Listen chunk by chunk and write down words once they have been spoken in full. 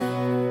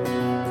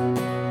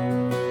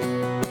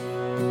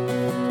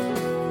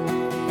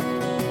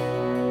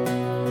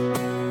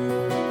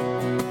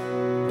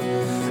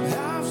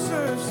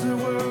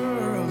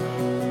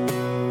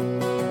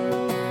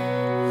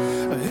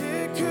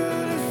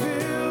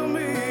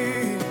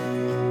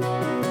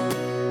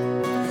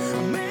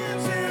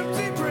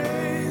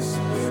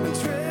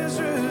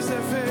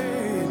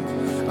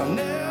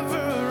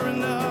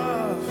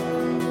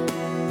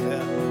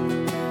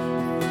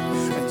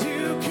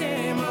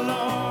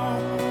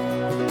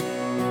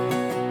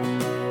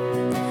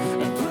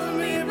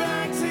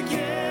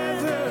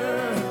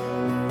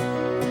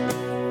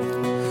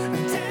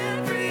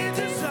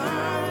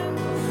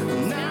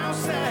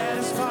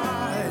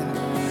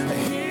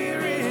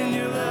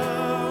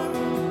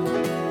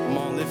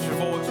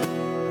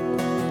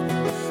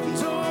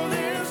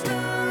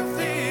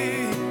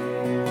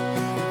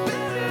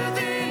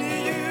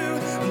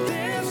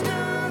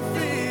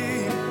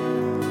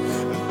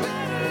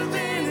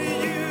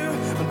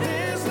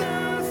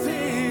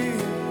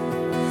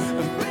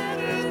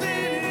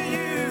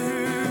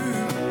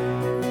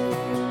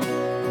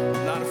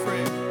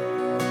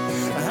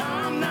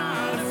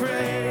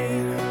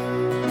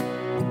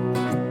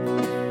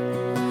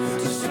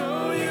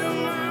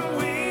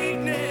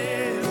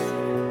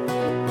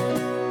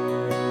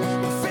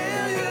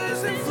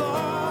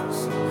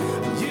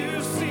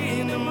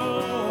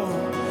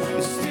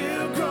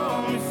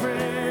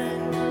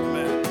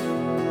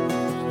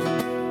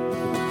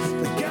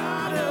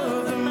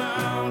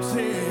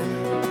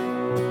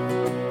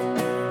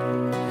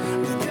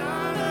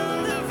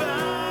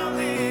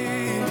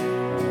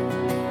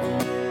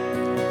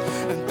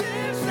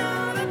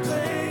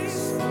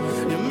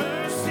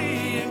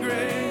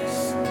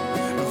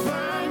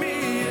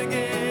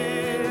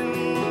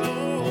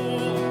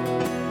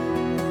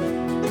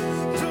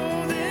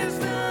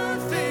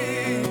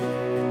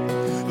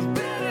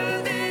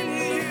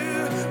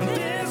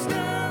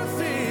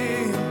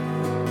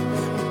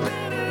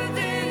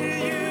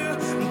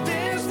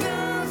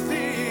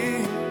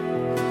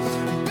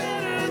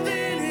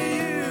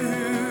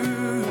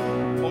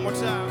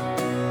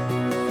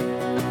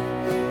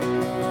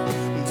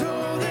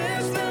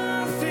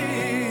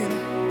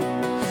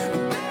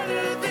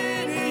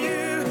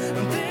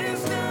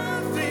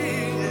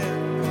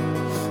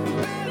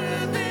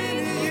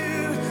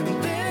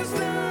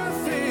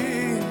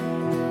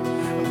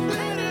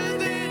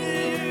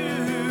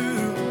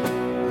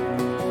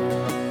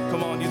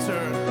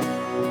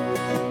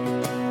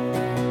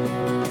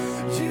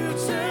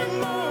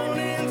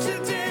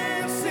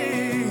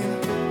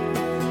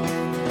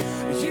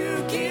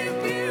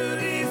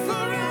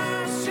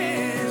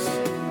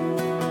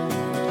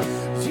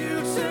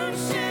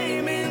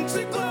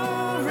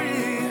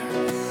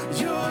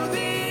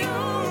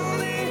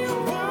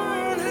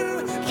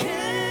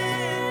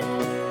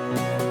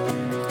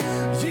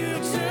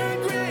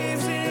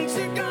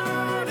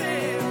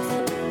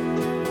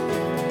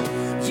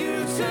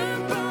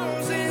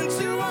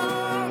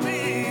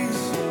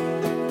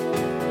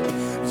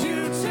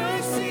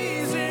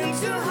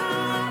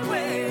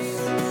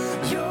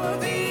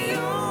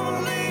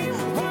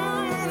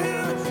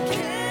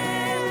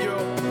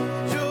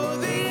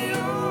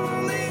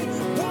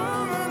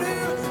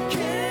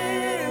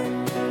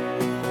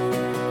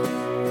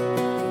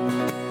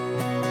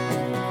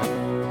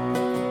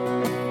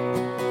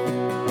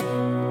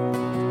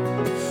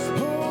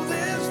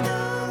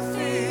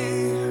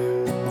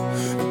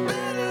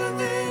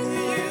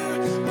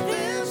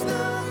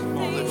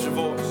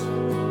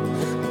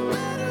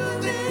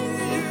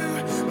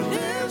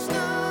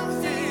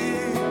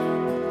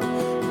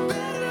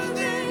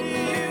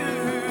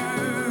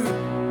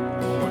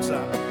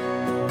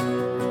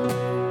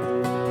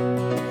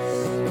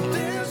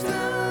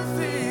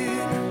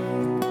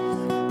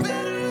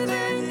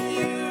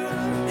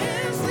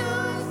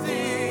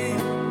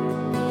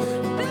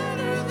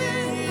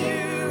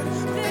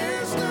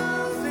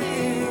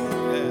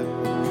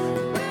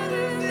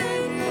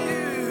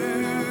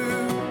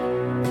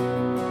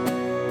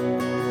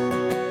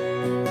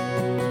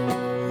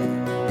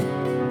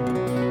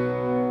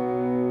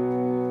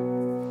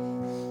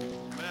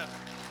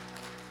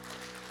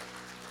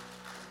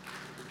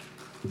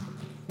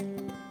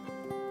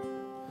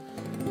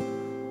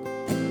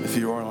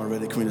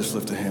can we just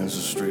lift the hands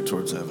just straight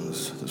towards heaven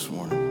this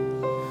morning?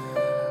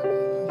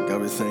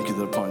 God, we thank you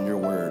that upon your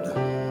word,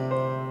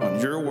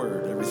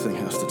 everything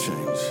has to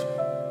change.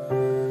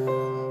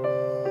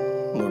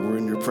 Lord, we're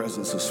in your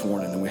presence this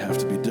morning, and we have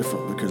to be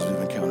different because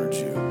we've encountered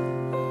you.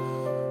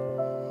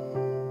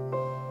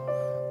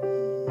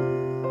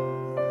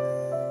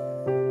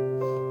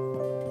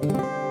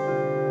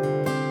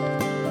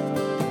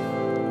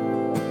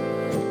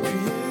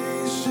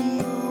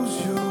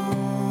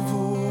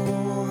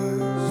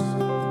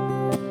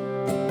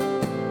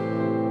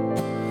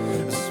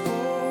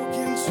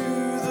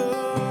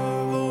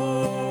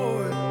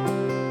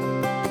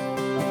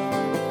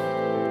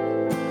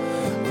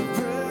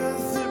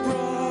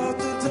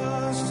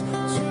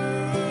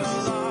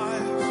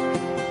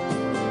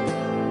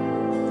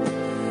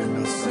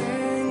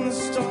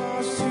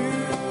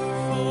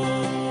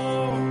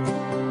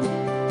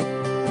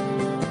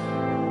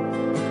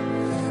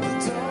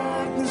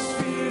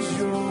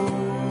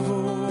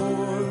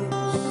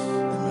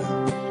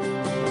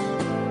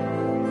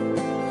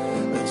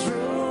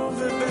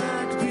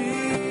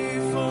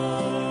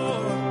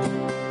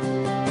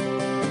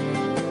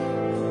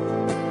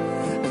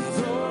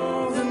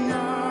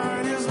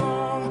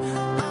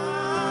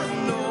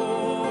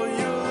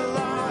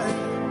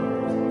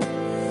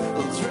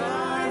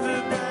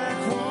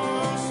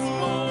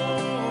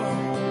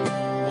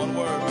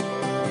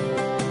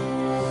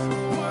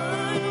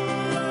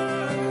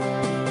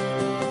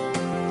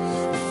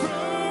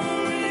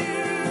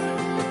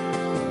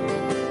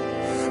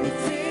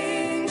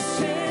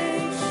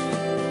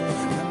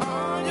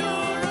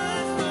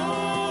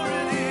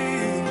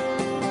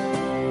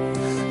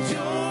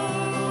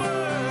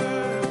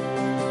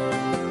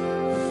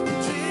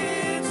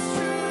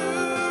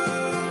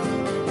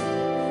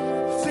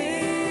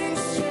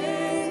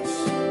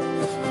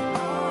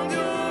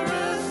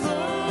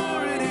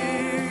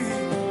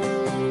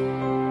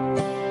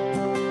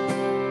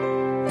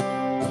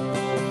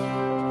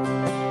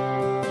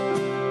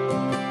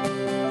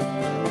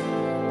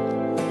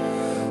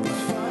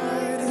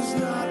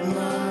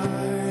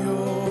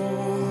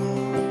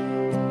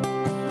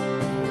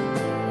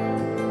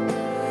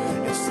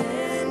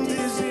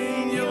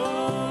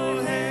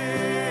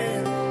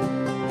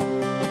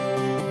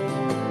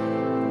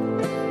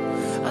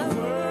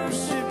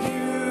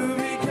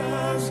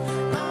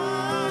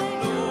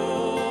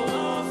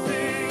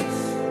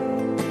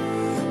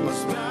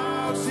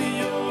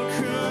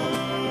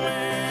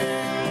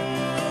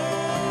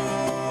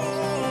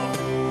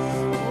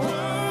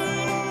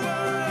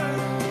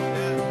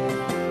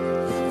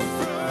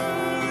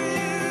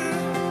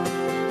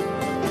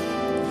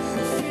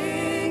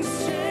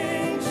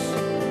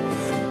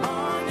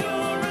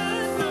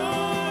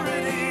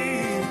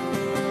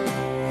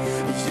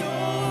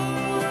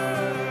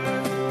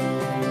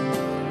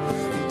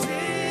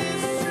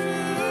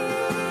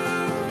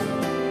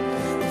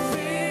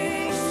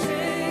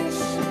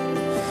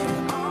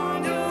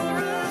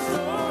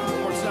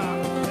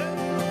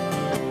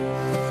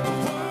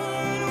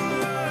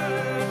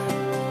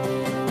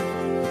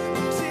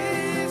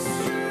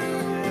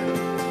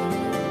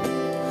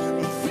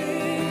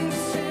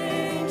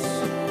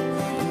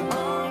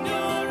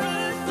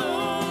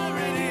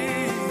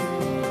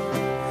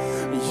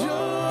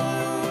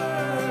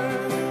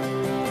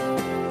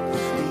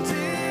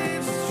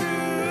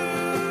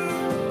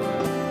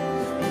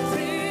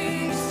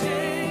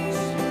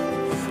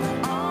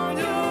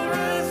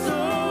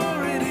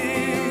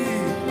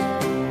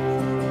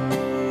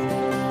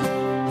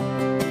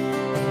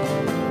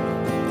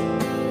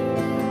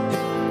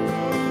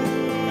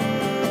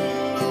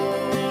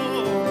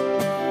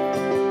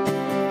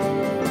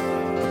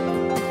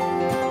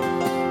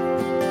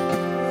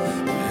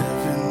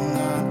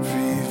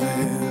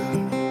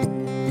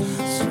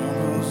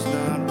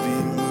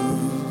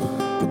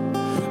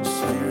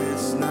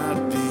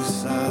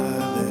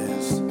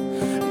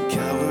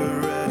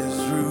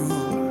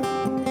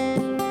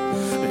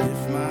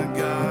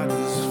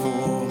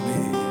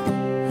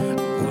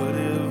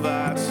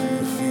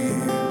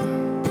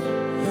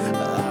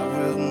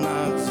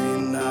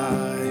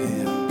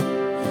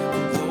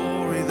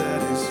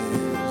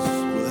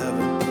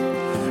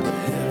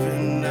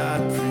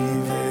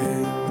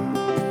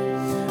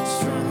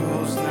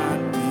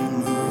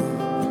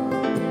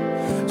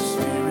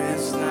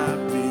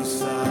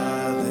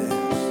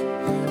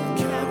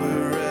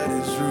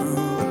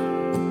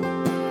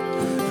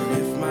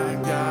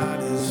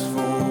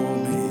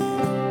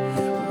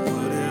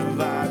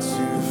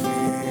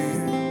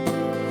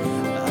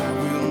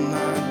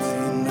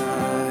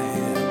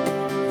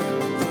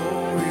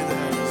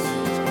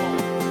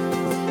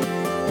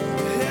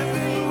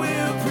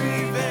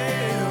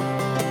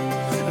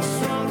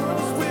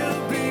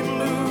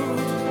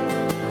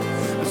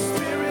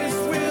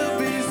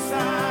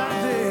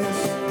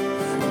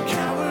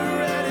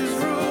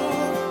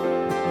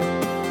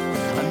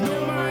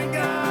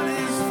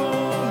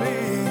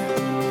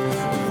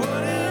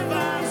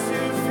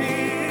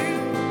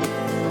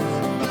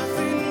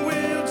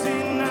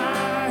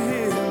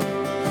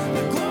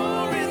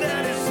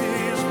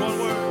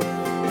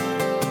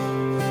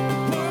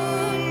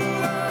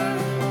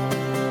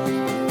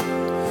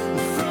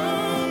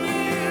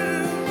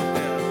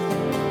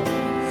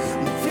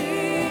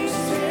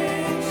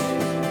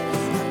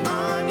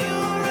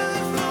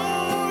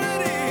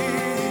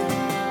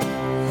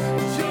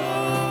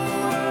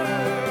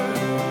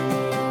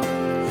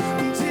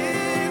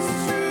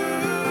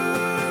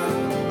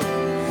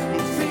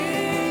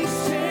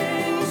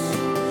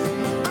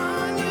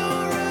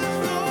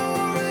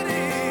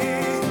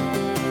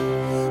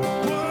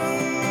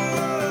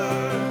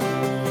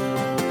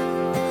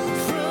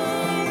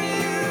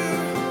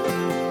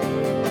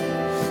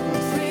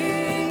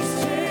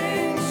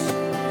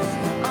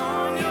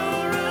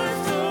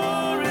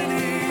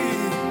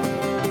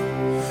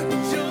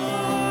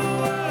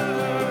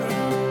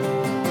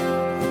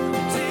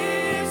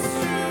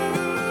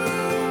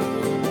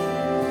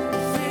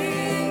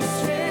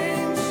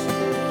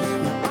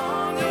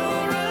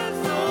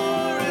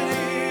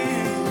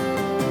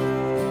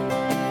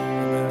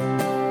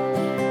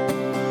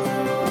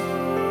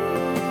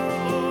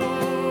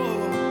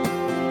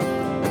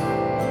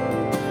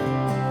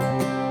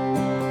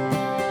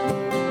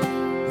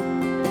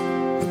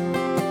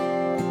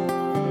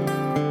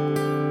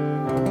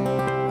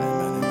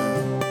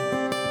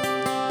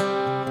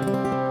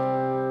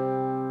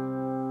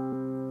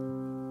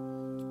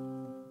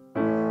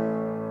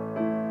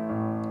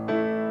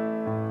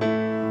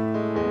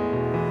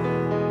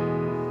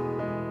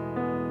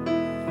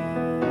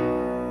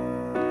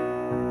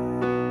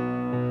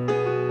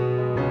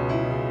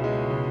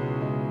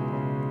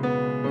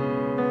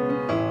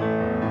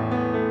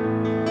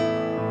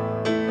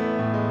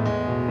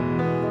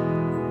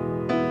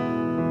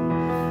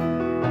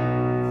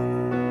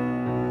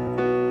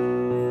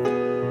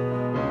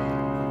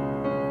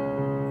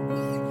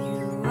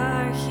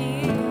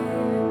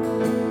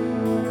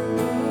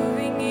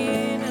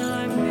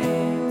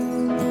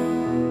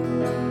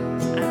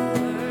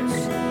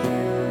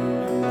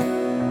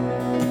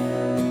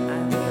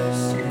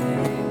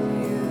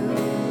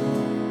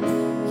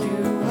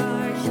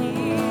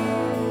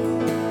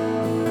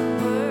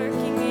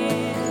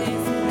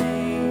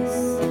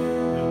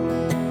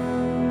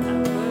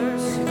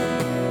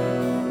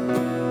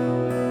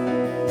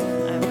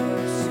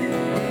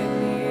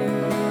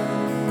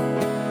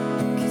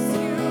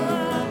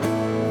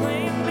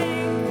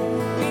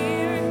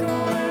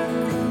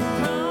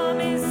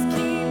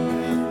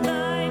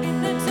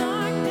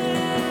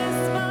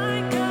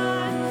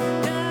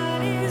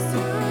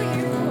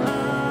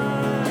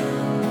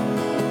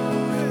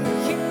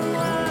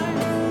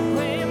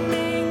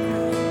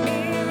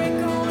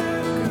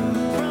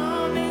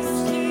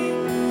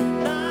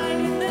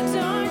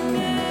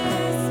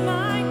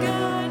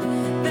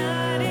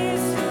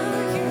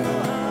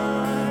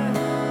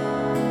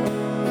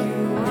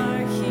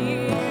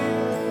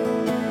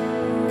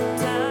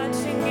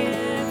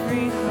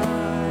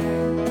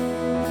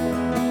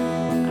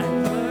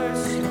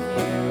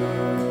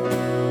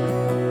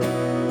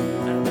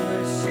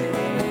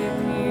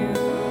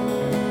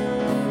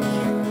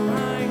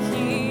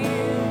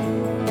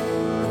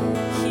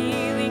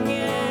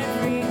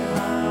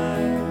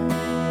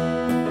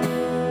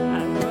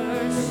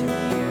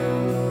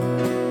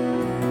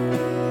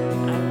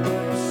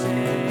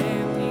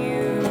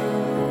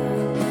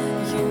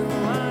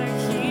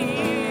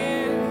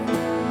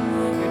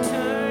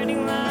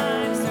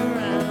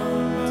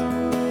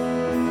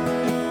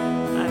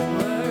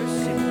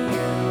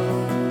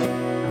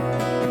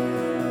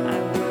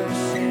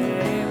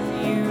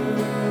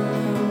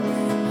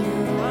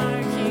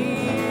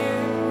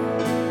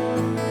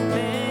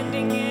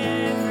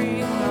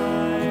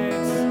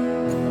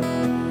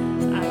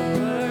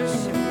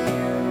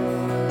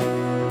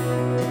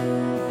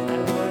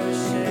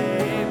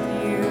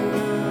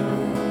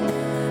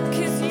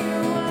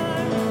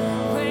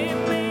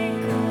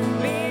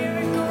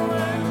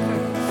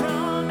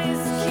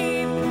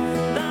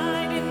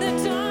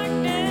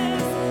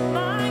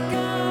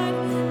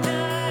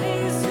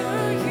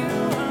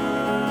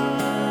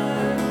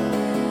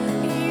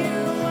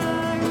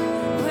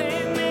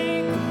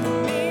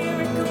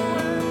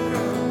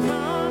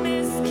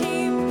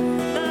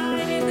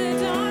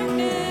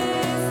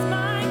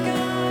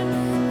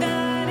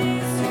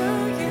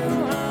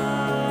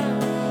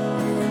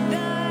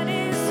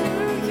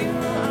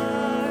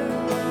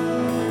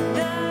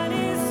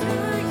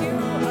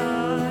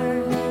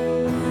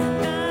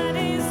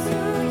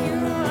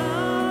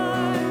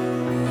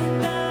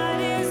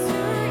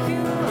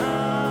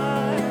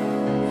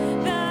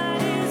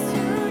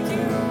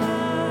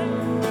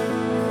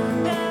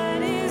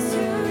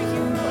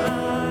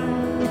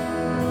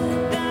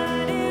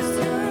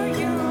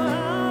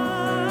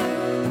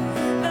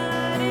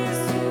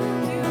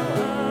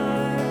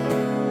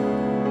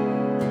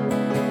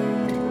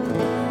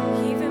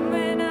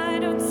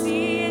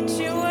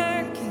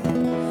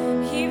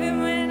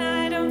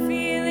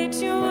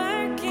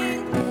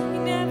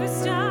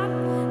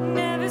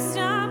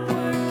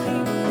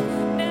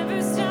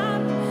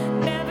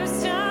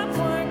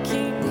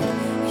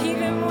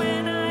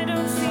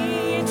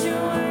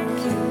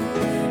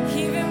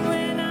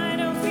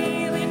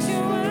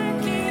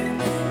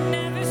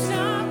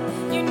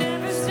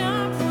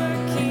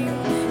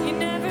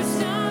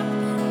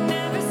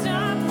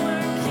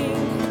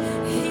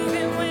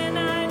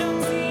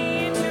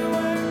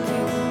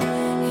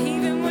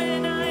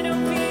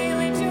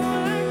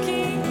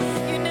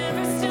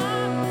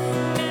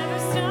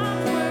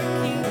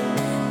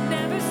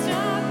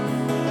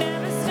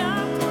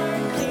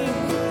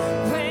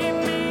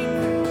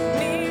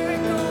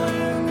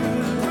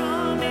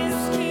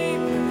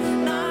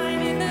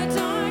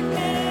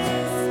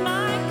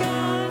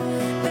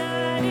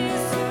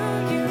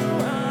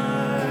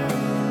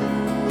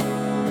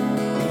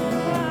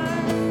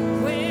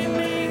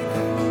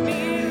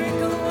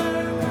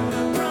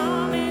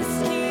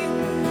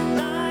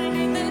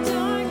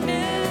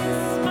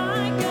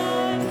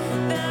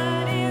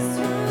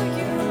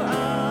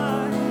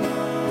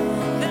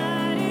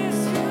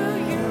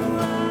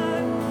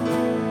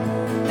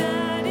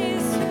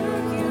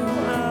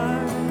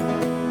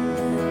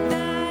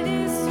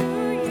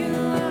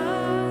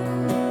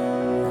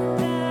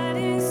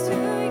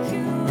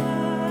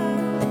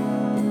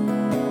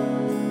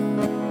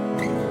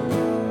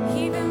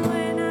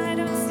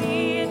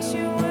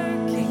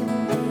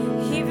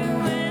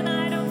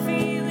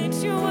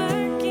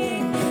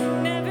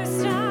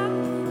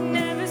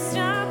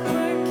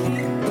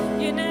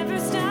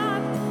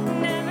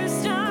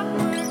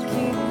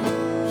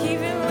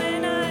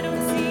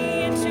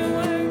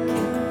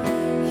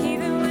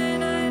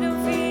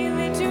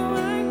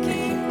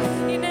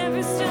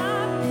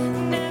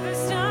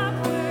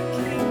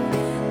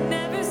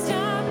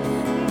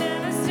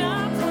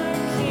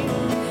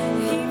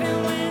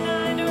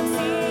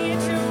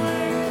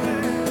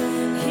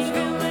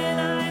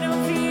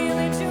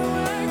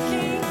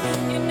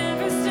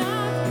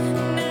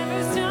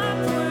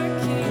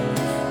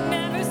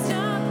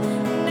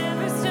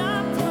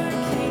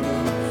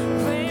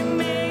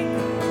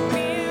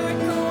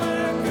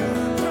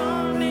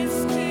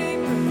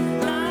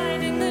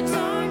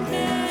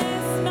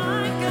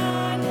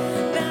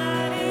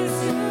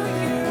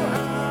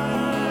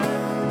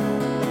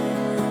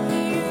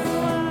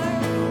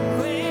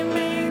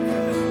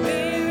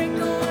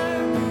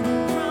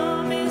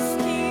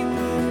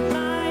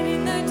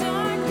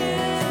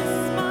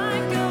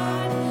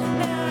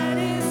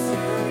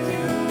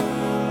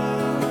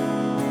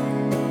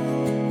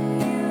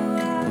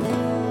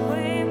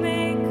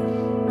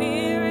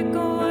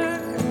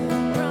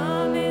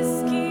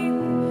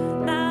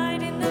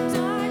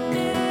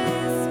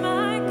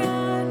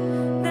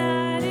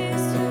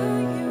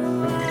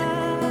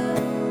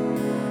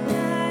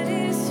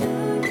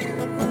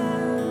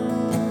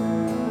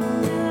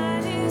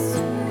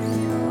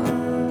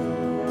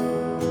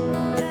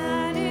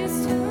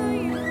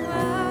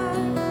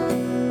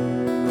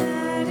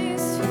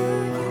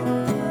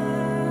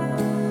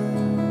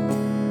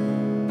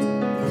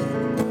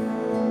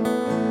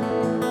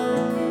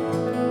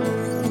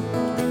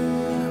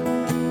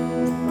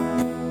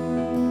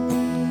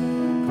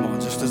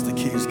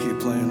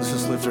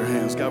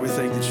 God, we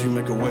thank that you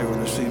make a way where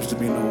there seems to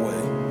be no way.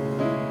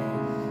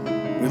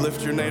 We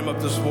lift your name up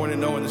this morning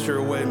knowing that you're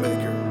a way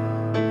maker.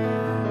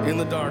 In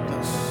the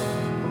darkness,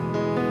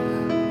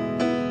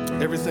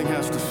 everything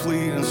has to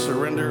flee and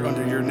surrender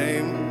under your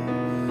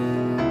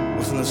name,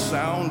 within the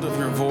sound of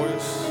your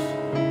voice.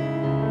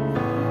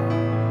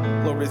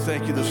 Lord, we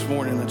thank you this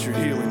morning that you're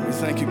healing. We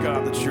thank you,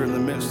 God, that you're in the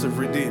midst of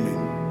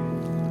redeeming.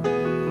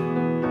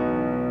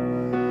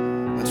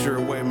 That you're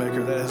a way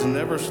maker. That has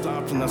never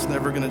stopped and that's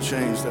never going to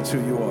change. That's who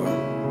you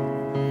are.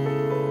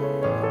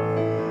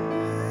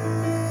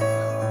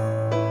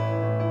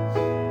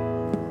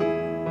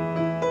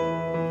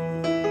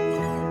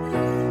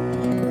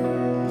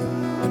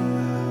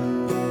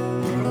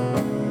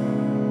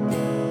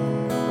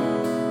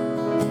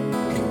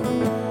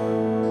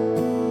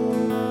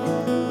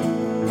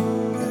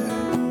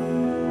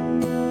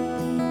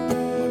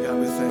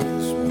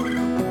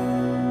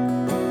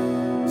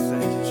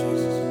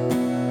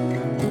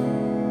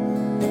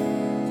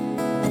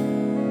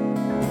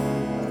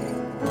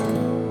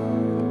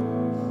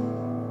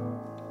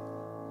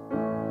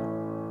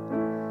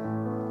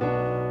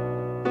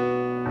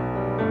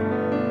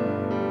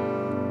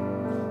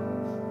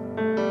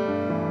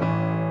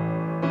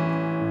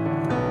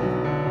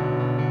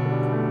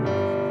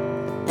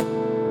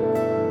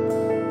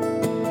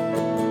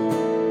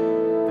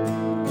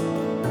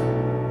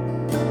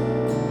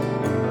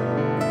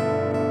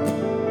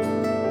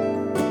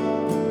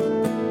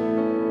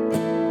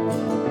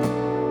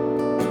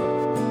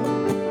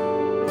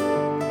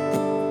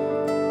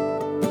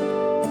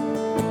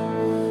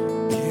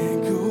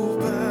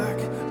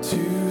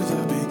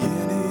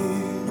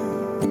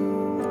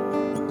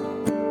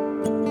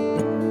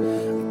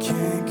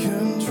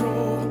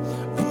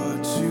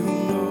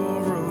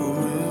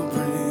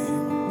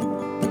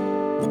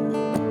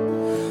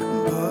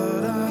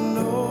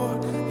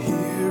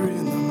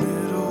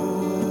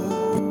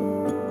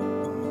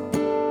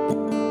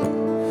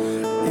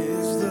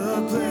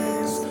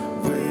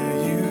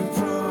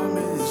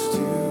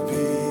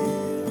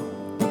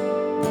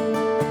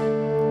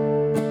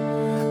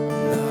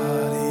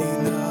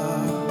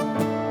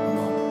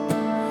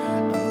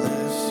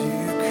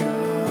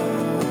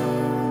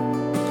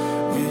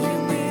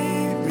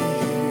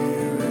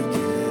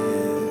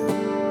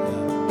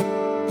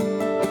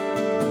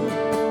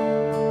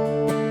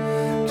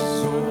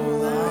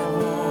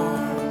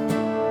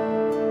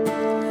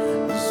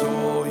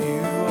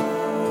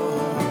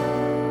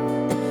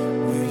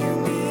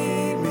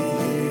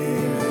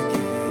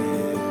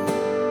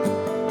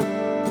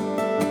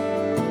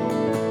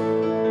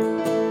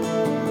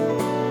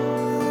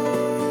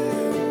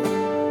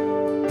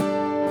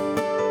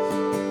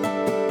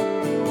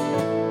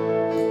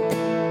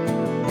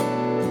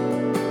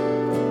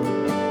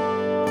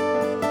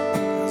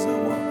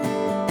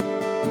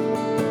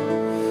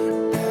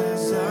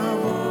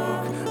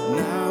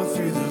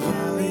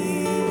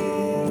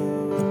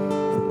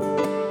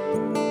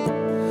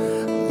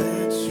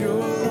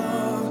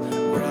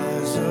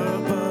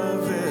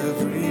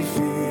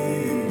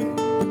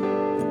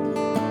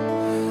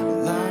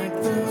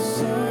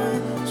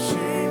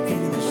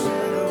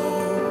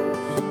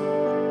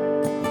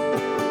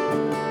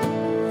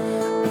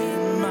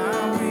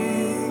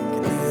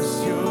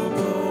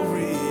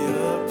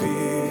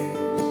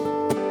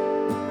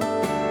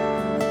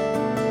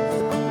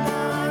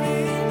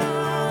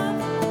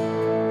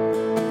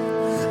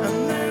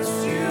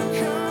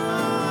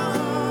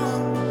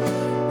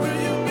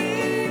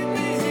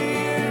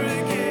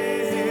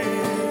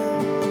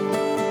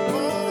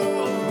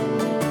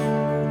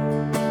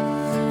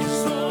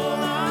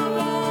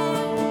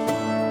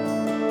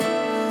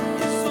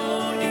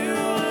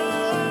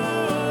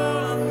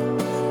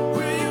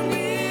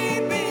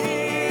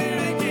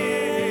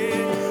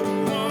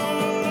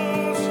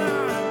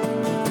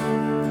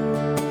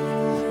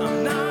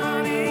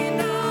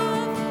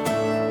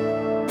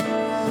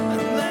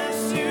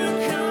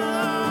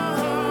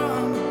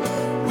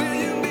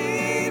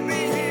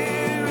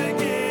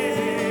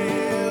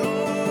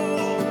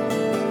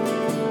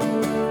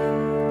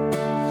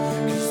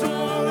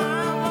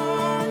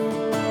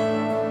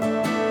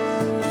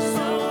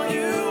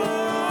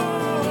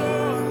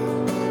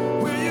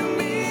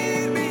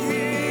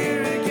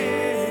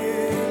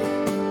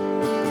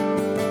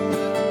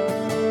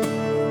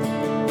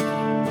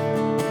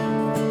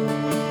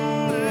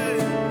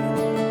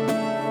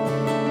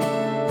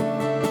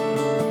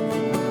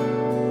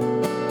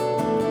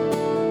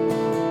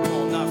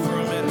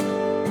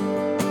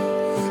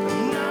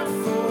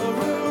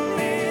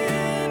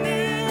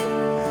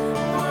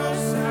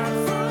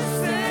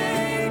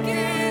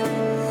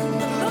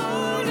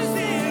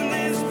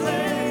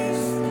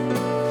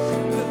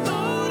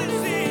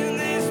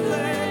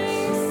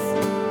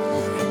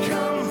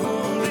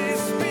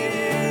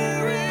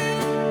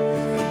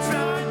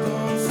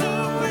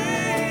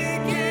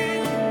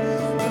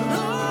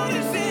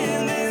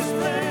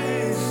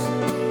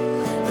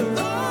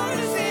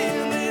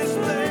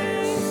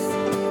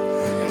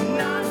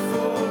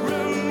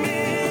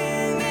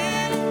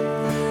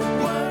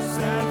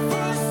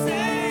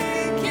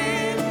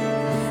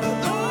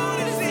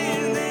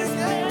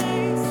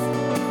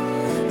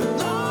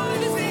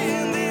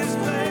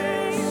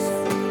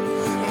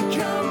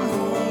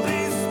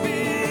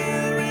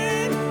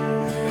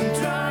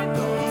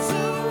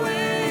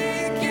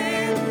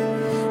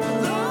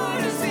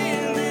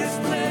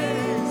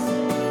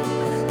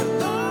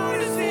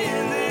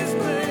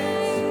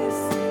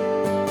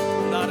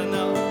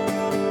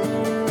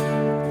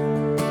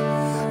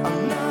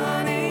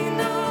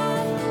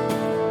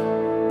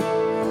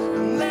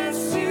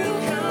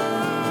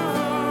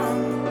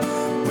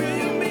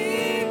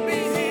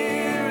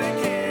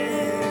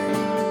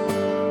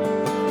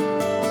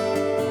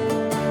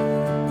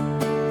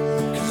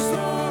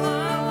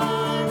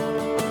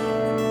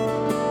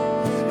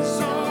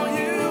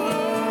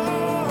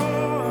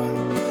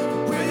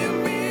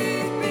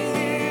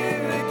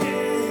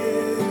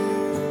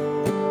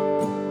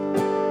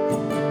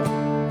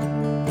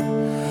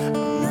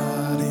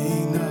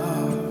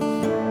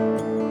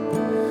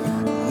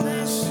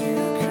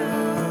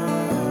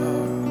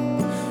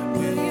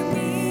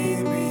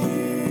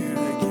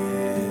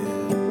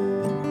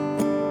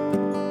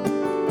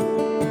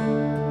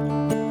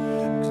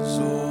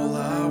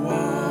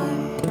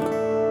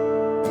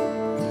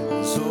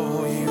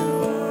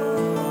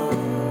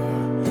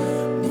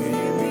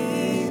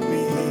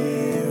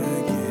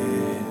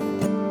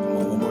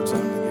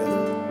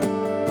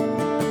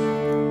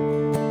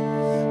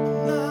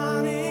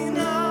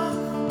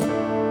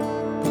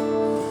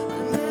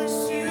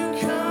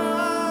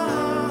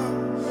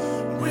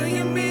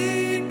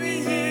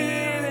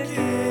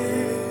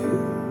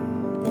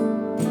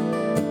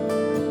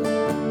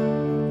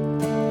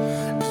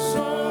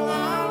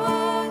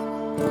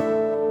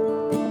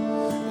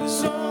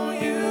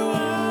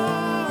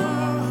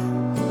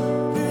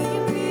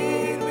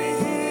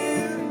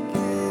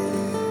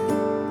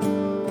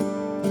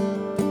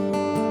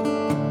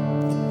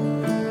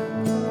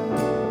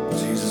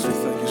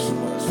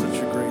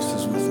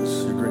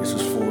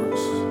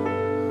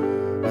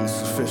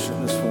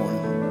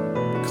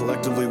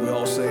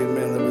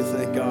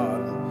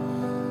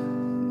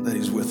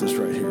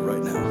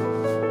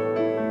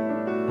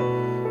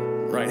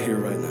 here,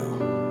 right now.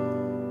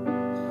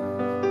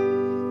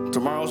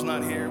 Tomorrow's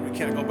not here. We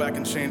can't go back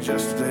and change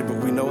yesterday, but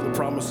we know the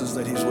promises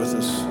that he's with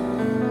us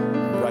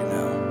right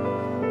now.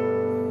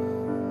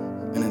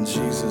 And in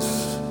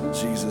Jesus'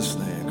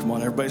 name. Come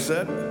on, everybody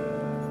said?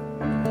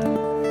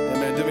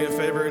 Amen. Do me a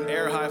favor and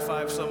air high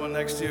five someone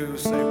next to you.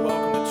 Say,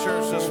 welcome to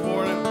church this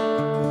morning.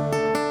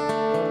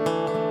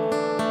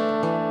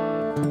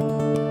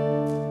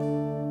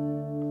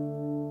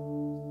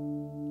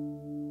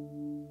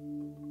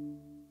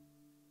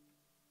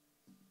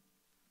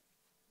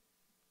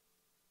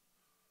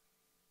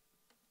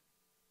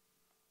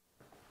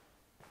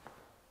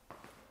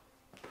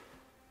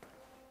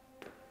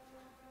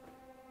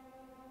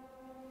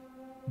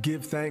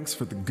 Give thanks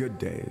for the good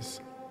days.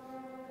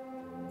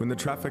 When the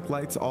traffic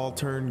lights all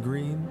turn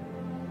green,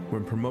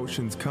 when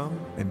promotions come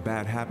and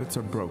bad habits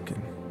are broken.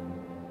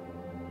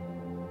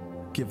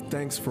 Give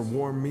thanks for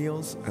warm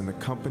meals and the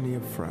company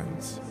of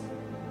friends.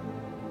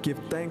 Give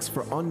thanks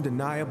for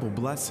undeniable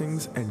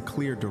blessings and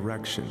clear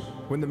direction.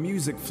 When the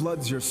music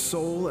floods your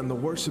soul and the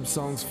worship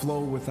songs flow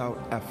without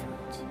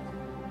effort.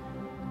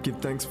 Give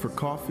thanks for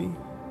coffee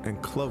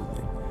and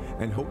clothing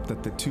and hope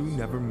that the two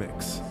never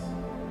mix.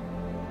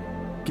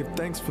 Give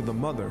thanks for the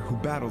mother who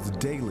battles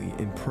daily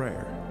in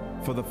prayer,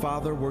 for the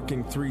father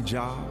working 3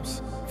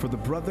 jobs, for the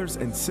brothers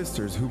and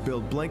sisters who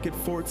build blanket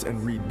forts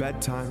and read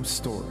bedtime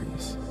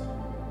stories.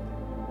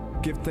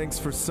 Give thanks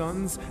for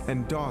sons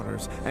and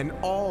daughters and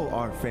all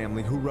our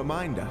family who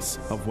remind us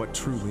of what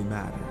truly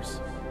matters.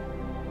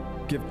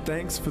 Give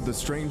thanks for the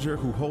stranger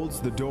who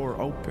holds the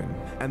door open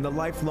and the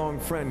lifelong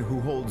friend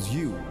who holds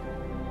you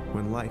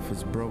when life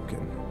is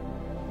broken.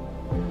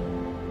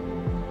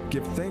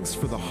 Give thanks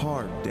for the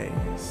hard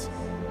days,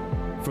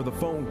 for the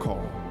phone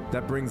call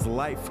that brings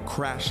life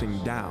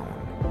crashing down,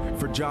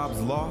 for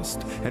jobs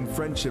lost and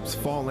friendships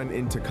fallen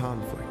into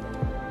conflict.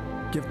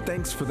 Give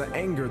thanks for the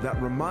anger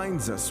that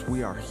reminds us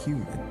we are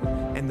human,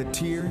 and the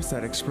tears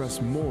that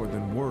express more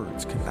than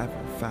words can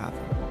ever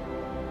fathom.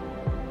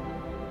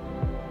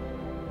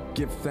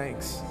 Give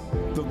thanks,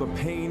 though the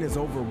pain is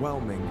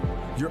overwhelming,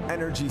 your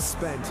energy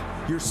spent,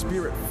 your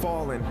spirit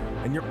fallen,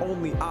 and your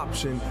only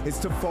option is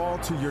to fall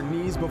to your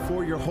knees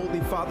before your Holy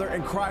Father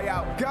and cry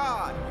out,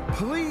 God,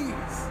 please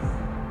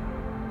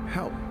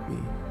help me.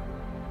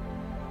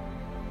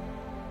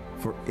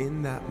 For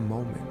in that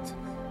moment,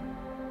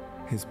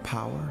 His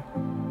power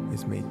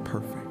is made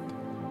perfect.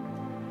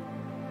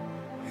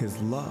 His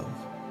love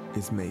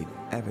is made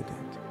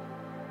evident.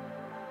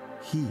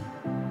 He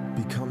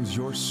becomes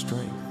your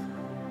strength,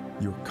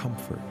 your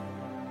comfort,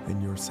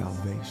 and your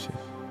salvation.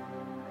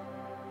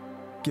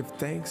 Give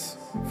thanks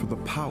for the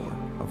power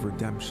of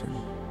redemption,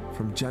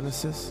 from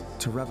Genesis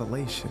to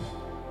Revelation,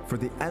 for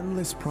the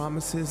endless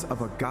promises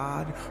of a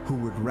God who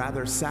would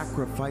rather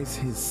sacrifice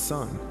His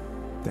Son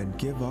than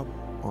give up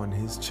on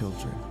His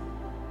children.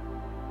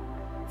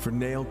 For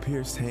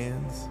nail-pierced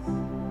hands,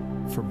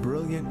 for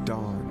brilliant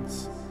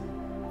dawns,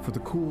 for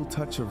the cool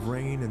touch of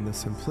rain and the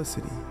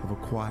simplicity of a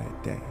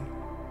quiet day.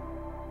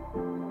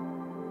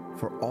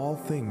 For all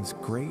things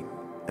great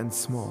and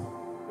small,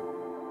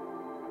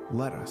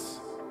 let us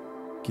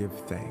give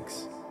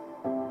thanks.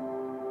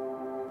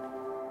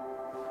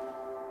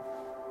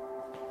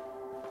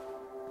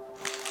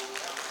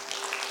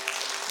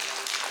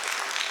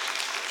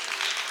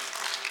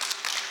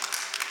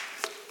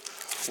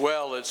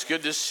 Well, it's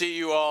good to see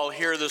you all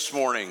here this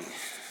morning.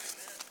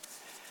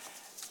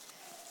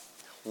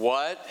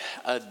 What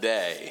a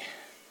day.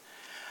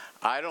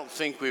 I don't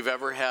think we've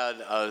ever had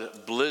a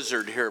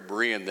blizzard here at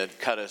Berean that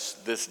cut us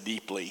this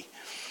deeply.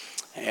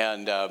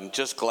 And I'm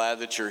just glad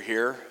that you're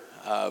here.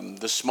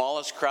 The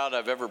smallest crowd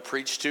I've ever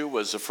preached to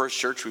was the first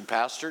church we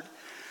pastored.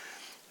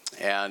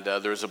 And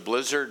there was a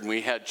blizzard, and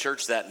we had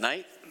church that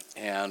night.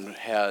 And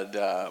had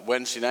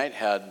Wednesday night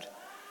had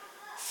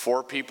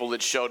 4 people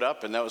that showed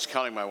up, and that was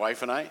counting my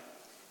wife and I.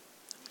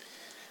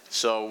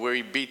 So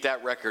we beat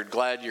that record.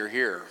 Glad you're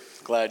here.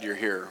 Glad you're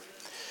here.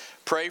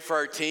 Pray for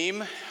our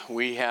team.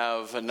 We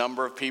have a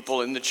number of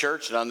people in the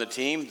church and on the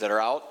team that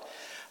are out,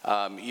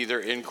 either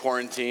in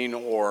quarantine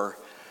or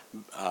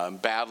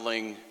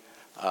battling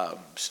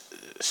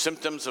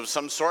symptoms of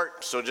some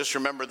sort. So just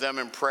remember them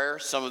in prayer.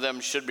 Some of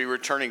them should be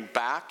returning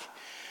back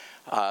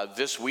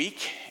this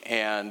week.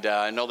 And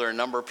I know there are a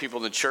number of people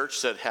in the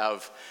church that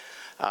have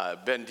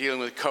been dealing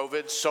with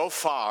COVID. So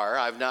far,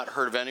 I've not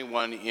heard of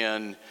anyone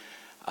in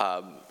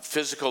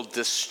physical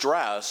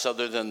distress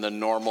other than the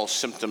normal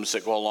symptoms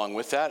that go along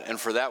with that. And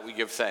for that, we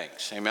give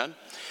thanks. Amen?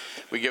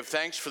 We give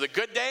thanks for the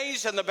good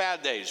days and the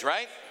bad days,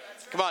 right?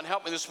 Come on,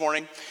 help me this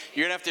morning.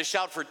 You're going to have to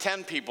shout for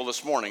 10 people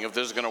this morning if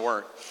this is going to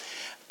work.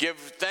 Give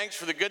thanks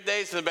for the good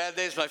days and the bad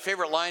days. My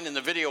favorite line in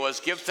the video was,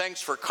 give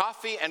thanks for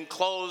coffee and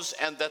clothes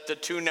and that the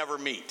two never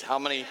meet. How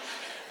many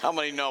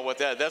know what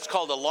that's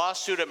called? A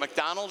lawsuit at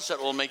McDonald's that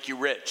will make you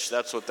rich.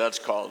 That's what that's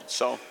called.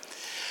 So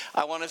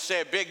I want to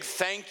say a big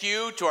thank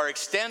you to our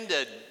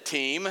extended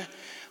team.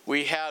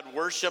 We had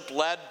worship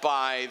led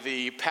by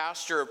the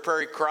pastor of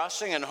Prairie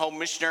Crossing and home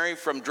missionary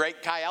from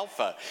Drake Chi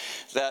Alpha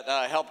that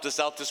helped us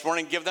out this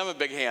morning. Give them a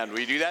big hand.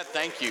 Will you do that?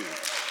 Thank you.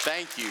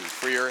 Thank you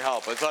for your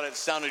help. I thought it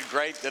sounded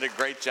great, did a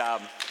great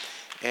job.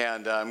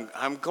 And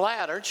I'm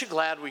glad. Aren't you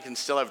glad we can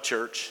still have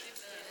church?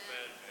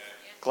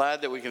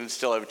 Glad that we can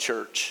still have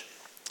church.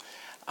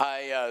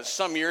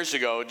 Some years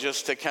ago,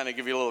 just to kind of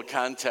give you a little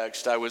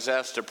context, I was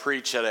asked to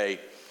preach at a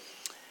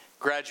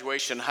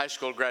high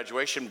school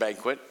graduation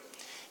banquet.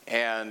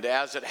 And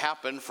as it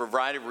happened, for a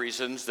variety of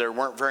reasons, there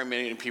weren't very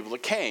many people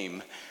that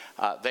came.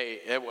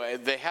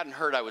 They hadn't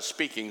heard I was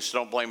speaking, so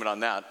don't blame it on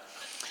that.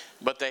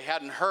 But they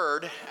hadn't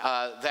heard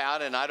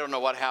that, and I don't know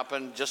what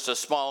happened, just a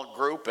small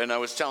group. And I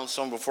was telling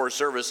someone before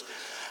service,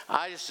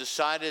 I just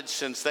decided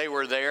since they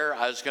were there,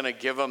 I was going to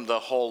give them the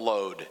whole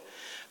load. I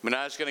mean,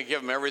 I was going to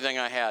give them everything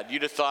I had.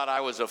 You'd have thought I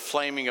was a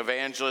flaming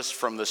evangelist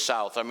from the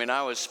South. I mean,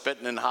 I was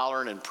spitting and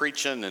hollering and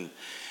preaching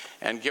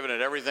and giving it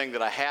everything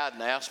that I had.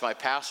 And I asked my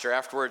pastor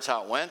afterwards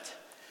how it went.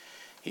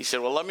 He said,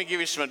 well, let me give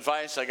you some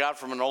advice I got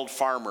from an old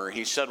farmer.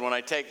 He said, when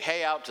I take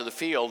hay out to the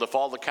field, if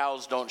all the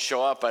cows don't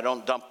show up, I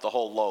don't dump the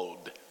whole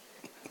load.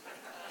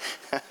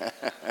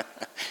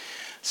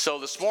 So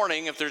this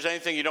morning, if there's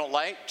anything you don't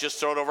like, just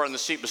throw it over on the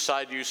seat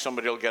beside you.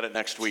 Somebody will get it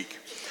next week.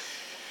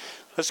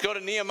 Let's go to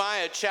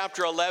Nehemiah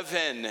chapter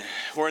 11.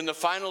 We're in the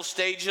final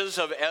stages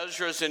of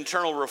Ezra's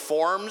internal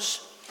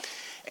reforms.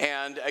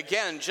 And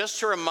again, just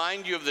to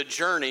remind you of the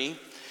journey,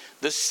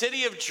 the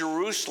city of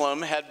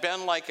Jerusalem had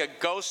been like a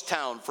ghost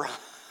town for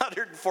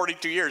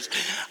 142 years.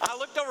 I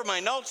looked over my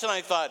notes and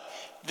I thought,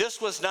 this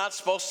was not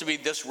supposed to be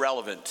this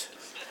relevant.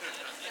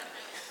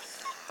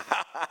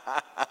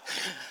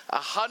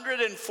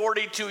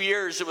 142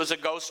 years it was a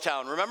ghost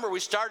town. Remember, we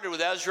started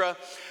with Ezra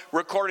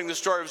recording the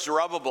story of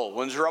Zerubbabel,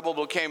 when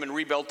Zerubbabel came and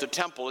rebuilt the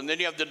temple. And then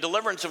you have the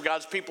deliverance of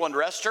God's people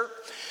under Esther,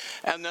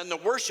 and then the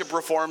worship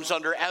reforms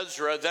under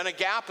Ezra, then a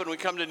gap, and we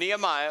come to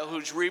Nehemiah,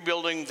 who's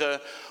rebuilding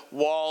the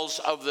walls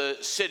of the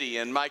city.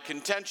 And my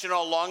contention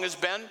all along has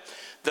been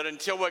that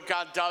until what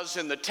God does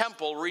in the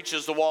temple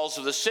reaches the walls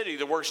of the city,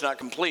 the work's not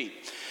complete.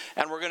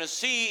 And we're going to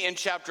see in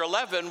chapter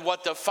 11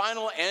 what the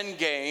final end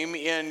game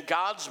in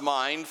God's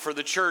mind for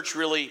the church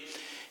really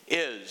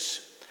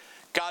is.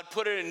 God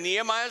put it in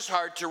Nehemiah's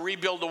heart to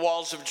rebuild the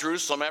walls of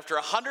Jerusalem. After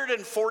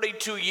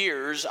 142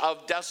 years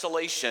of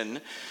desolation,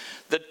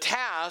 the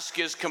task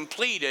is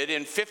completed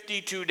in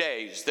 52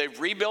 days. They've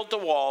rebuilt the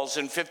walls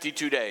in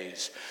 52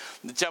 days.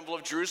 The temple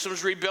of Jerusalem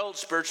is rebuilt.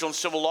 Spiritual and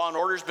civil law and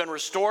order has been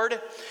restored.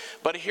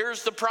 But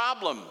here's the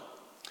problem.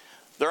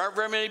 There aren't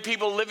very many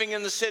people living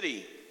in the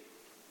city.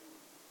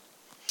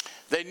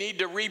 They need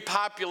to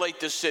repopulate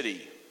the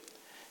city.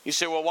 You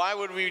say, well, why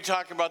would we be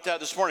talking about that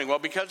this morning? Well,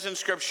 because in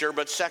Scripture,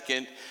 but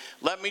second,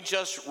 let me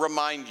just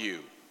remind you,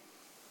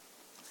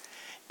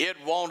 it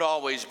won't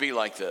always be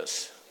like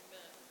this.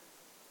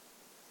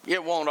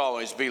 It won't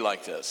always be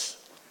like this.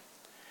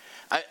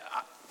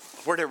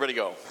 Where'd everybody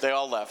go? They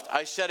all left.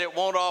 I said it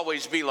won't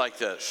always be like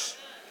this,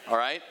 all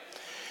right?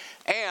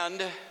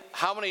 And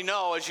how many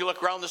know, as you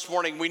look around this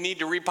morning, we need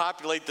to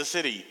repopulate the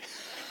city?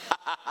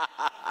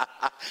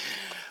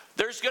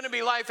 There's going to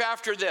be life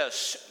after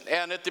this.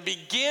 And at the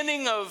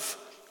beginning of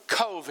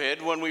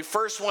COVID, when we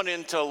first went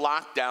into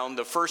lockdown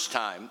the first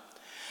time,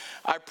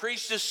 I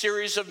preached a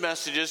series of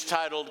messages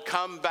titled,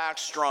 Come Back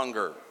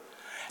Stronger.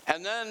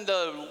 And then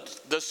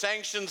the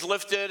sanctions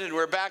lifted and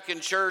we're back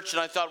in church,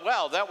 and I thought,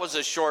 well, that was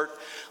a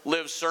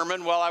short-lived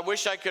sermon. Well, I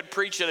wish I could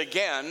preach it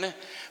again,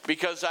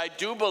 because I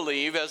do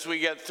believe as we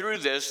get through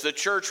this, the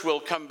church will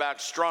come back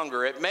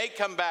stronger. It may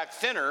come back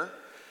thinner,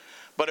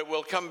 but it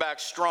will come back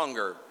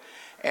stronger.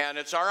 And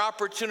it's our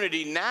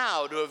opportunity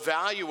now to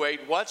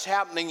evaluate what's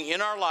happening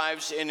in our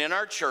lives and in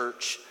our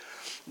church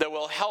that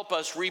will help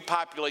us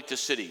repopulate the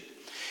city.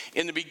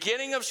 In the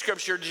beginning of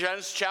Scripture,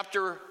 Genesis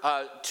chapter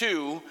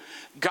 2,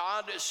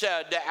 God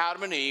said to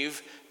Adam and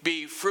Eve,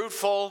 be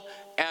fruitful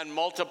and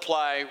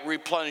multiply,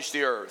 replenish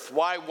the earth.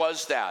 Why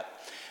was that?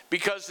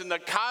 Because in the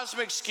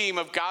cosmic scheme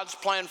of God's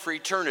plan for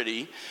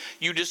eternity,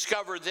 you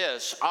discover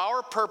this.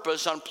 Our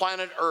purpose on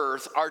planet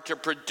Earth are to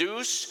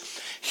produce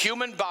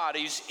human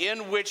bodies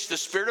in which the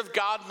Spirit of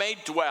God may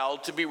dwell,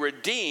 to be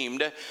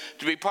redeemed,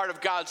 to be part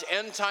of God's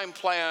end time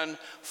plan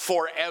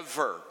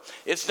forever.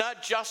 It's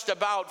not just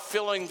about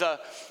filling the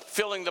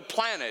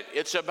planet.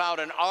 It's about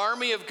an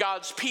army of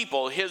God's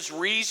people. His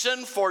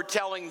reason for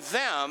telling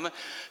them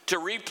to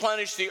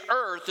replenish the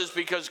earth is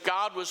because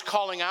God was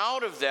calling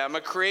out of them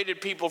a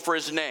created people for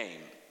his name.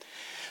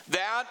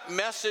 That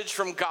message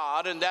from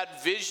God and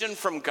that vision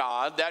from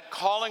God, that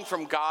calling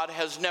from God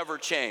has never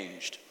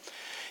changed.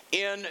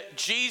 In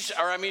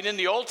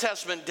the Old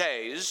Testament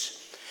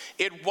days,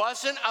 it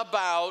wasn't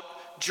about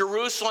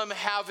Jerusalem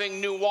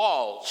having new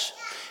walls.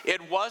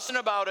 It wasn't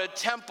about a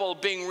temple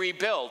being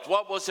rebuilt.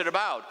 What was it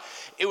about?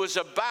 It was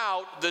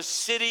about the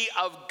city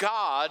of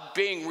God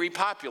being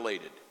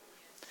repopulated.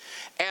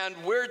 And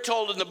we're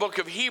told in the book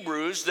of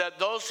Hebrews that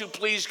those who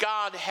please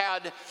God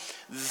had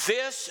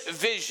this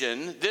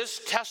vision,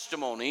 this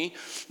testimony,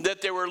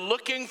 that they were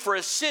looking for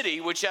a city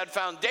which had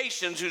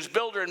foundations, whose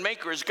builder and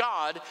maker is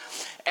God,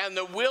 and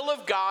the will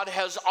of God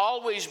has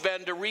always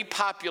been to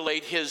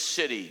repopulate his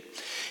city.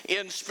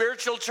 In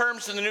spiritual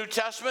terms in the New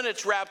Testament,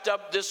 it's wrapped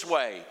up this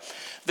way,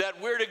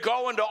 that we're to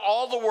go into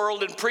all the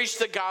world and preach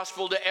the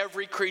gospel to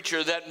every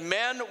creature, that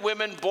men,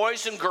 women,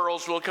 boys, and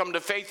girls will come to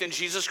faith in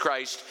Jesus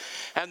Christ,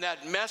 and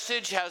that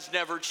message has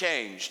never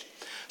changed.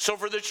 So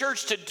for the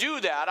church to do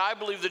that, I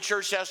believe the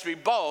church has to be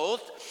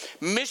both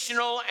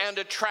missional and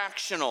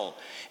attractional.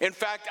 In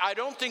fact, I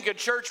don't think a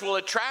church will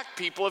attract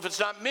people if it's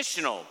not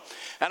missional.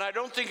 And I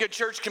don't think a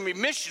church can be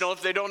missional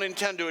if they don't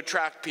intend to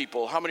attract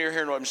people. How many are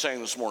hearing what I'm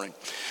saying this morning?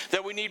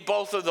 That we need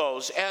both of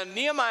those. And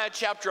Nehemiah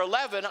chapter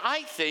 11,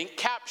 I think,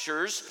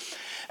 captures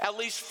at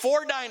least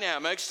 4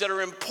 dynamics that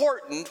are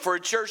important for a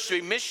church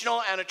to be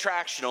missional and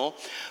attractional.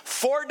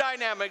 4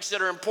 dynamics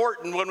that are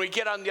important when we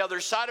get on the other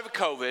side of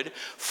COVID.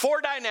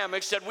 4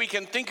 dynamics that we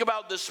can think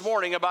about this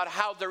morning about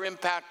how they're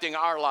impacting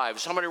our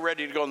lives. How many are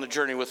ready to go on the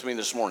journey with me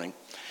this morning?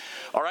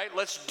 All right,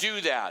 let's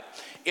do that.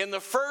 In the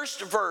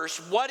first verse,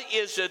 what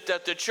is it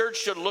that the church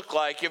should look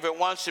like if it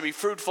wants to be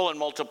fruitful and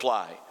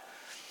multiply?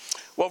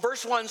 Well,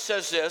 verse 1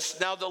 says this: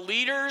 now the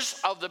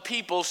leaders of the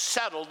people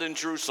settled in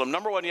Jerusalem.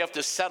 Number one, you have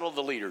to settle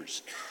the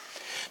leaders.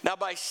 Now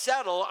by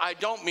settle, I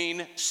don't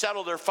mean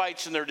settle their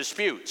fights and their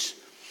disputes.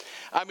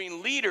 I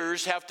mean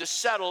leaders have to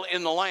settle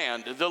in the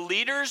land. The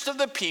leaders of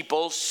the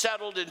people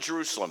settled in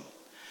Jerusalem.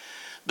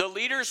 The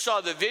leaders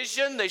saw the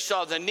vision, they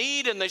saw the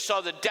need, and they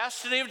saw the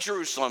destiny of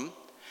Jerusalem,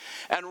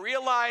 and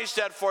realized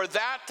that for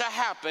that to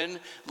happen,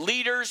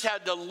 leaders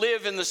had to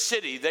live in the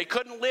city. They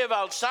couldn't live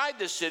outside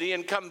the city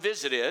and come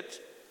visit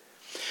it.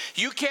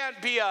 You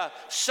can't be a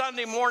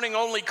Sunday morning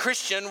only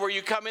Christian where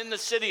you come in the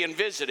city and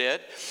visit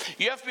it.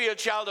 You have to be a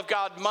child of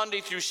God Monday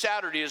through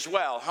Saturday as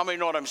well. How many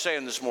know what I'm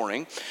saying this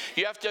morning?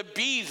 You have to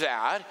be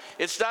that.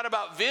 It's not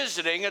about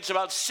visiting, it's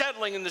about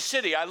settling in the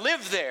city. I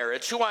live there.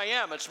 It's who I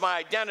am. It's my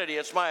identity.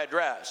 It's my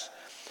address.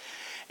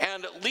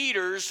 And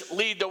leaders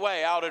lead the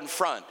way out in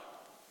front.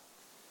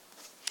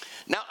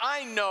 Now,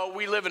 I know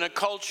we live in a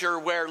culture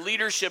where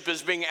leadership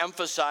is being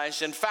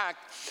emphasized. In fact,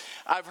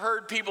 I've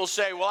heard people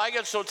say, well, I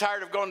get so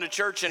tired of going to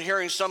church and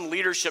hearing some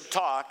leadership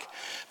talk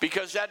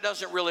because that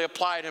doesn't really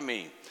apply to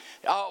me.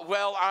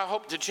 Well, I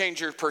hope to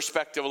change your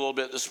perspective a little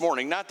bit this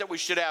morning. Not that we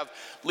should have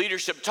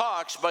leadership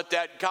talks, but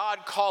that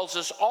God calls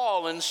us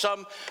all in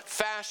some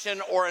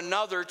fashion or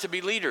another to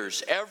be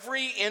leaders.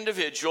 Every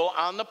individual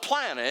on the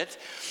planet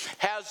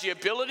has the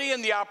ability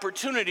and the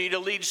opportunity to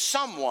lead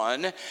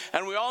someone,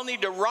 and we all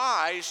need to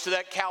rise to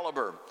that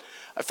caliber.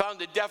 I found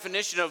the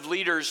definition of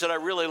leaders that I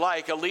really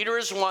like. A leader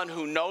is one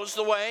who knows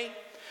the way,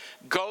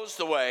 goes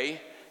the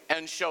way,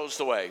 and shows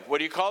the way. What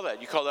do you call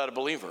that? You call that a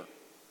believer.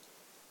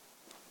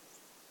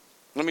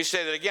 Let me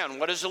say that again.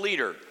 What is a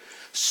leader?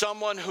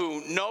 Someone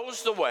who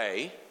knows the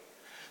way,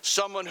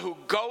 someone who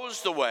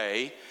goes the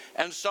way,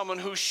 and someone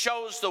who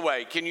shows the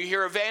way. Can you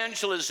hear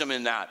evangelism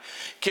in that?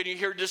 Can you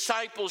hear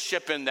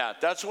discipleship in that?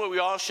 That's what we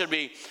all should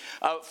be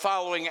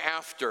following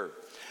after.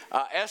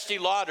 Estee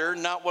Lauder,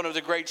 not one of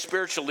the great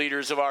spiritual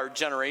leaders of our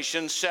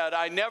generation, said,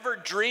 I never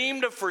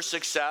dreamed for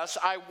success,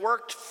 I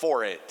worked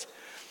for it.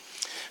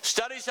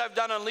 Studies I've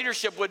done on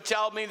leadership would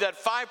tell me that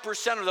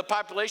 5% of the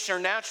population are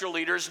natural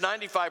leaders,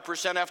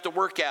 95% have to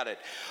work at it.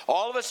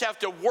 All of us have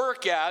to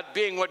work at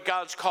being what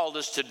God's called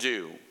us to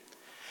do.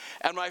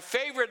 And my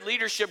favorite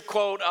leadership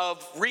quote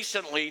of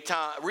recent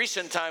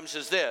times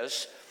is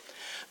this: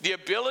 the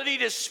ability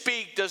to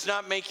speak does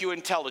not make you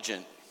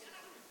intelligent.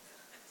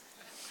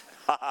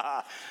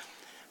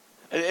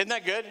 Isn't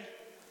that good?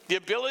 The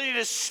ability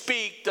to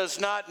speak does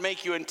not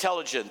make you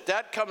intelligent.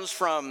 That comes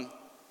from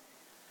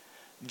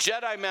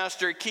Jedi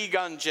Master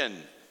Qui-Gon Jinn,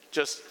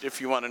 just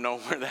if you want to know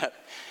where that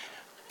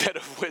bit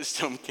of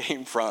wisdom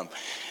came from.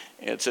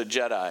 It's a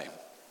Jedi.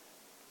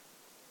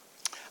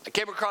 I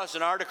came across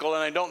an article,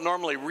 and I don't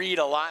normally read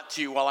a lot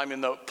to you while I'm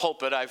in the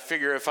pulpit. I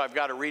figure if I've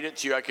got to read it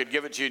to you, I could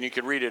give it to you and you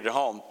could read it at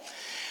home.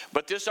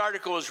 But this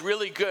article is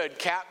really good,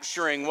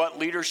 capturing what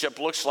leadership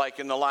looks like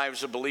in the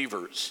lives of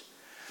believers.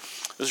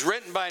 It was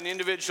written by an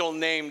individual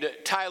named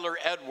Tyler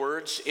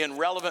Edwards in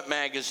Relevant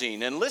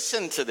Magazine. And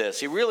listen to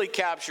this. He really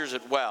captures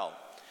it well.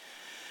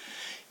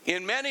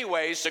 In many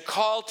ways, the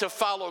call to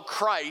follow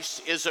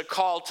Christ is a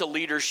call to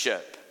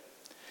leadership.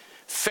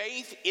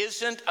 Faith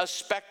isn't a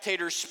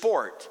spectator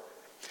sport.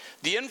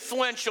 The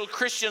influential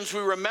Christians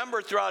we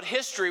remember throughout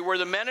history were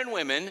the men and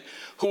women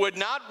who would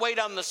not wait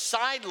on the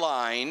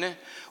sideline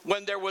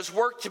when there was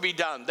work to be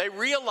done. They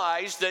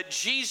realized that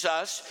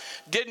Jesus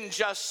didn't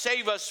just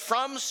save us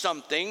from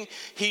something,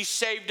 he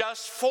saved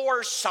us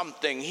for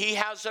something. He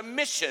has a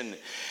mission,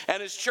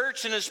 and his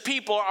church and his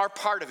people are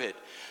part of it.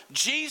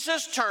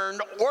 Jesus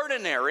turned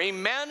ordinary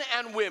men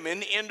and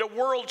women into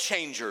world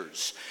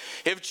changers.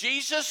 If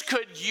Jesus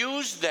could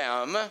use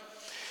them,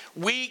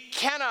 we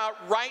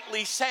cannot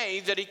rightly say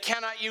that he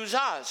cannot use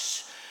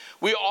us.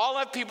 We all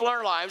have people in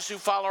our lives who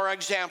follow our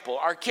example,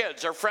 our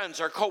kids, our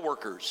friends, our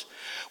coworkers.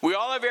 We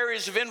all have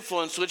areas of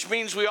influence, which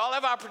means we all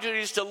have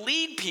opportunities to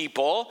lead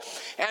people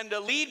and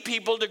to lead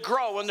people to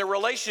grow in their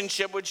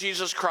relationship with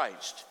Jesus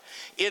Christ.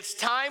 It's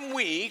time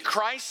we,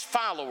 Christ's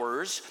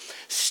followers,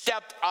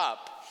 stepped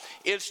up.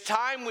 It's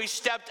time we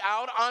stepped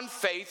out on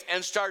faith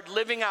and start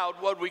living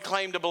out what we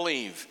claim to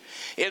believe.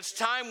 It's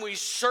time we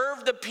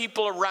serve the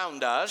people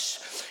around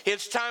us.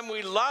 It's time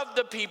we love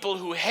the people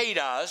who hate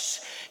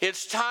us.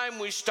 It's time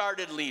we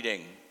started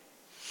leading.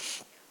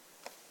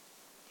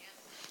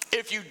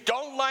 If you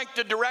don't like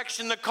the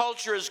direction the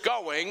culture is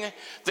going,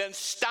 then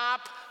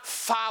stop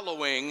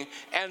following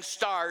and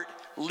start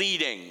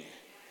leading.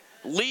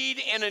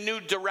 Lead in a new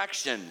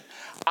direction.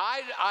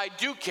 I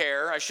do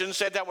care, I shouldn't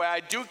say it that way, I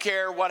do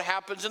care what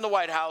happens in the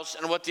White House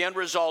and what the end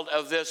result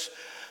of this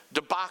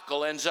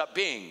debacle ends up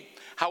being.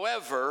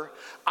 However,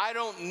 I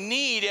don't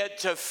need it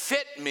to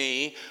fit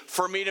me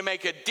for me to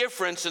make a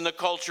difference in the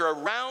culture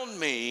around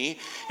me.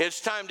 It's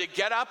time to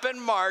get up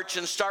and march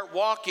and start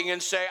walking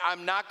and say,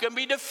 I'm not going to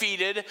be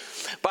defeated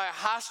by a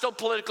hostile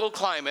political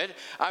climate.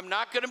 I'm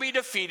not going to be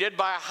defeated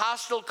by a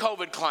hostile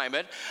COVID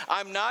climate.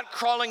 I'm not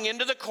crawling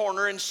into the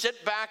corner and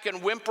sit back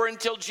and whimper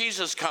until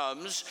Jesus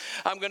comes.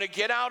 I'm going to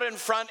get out in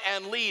front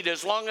and lead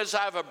as long as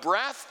I have a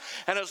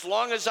breath and as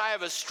long as I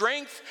have a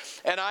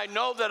strength. And I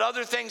know that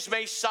other things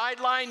may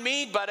sideline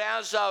me, but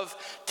as of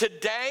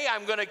today,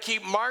 I'm going to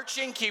keep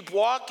marching, keep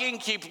walking,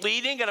 keep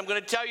leading. And I'm going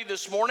to tell you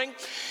this morning,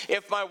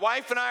 if my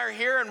wife and I are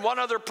here and one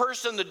other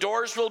person, the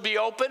doors will be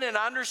open. And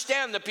I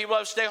understand that people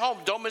have to stay home.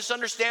 Don't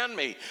misunderstand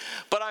me.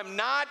 But I'm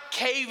not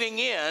caving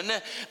in,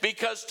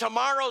 because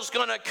tomorrow's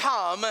going to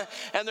come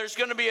and there's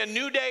going to be a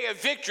new day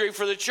of victory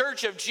for the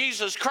Church of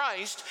Jesus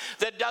Christ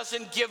that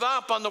doesn't give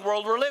up on the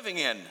world we're living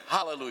in.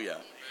 Hallelujah.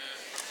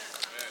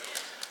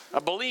 I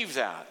believe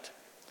that.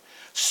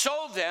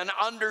 So then,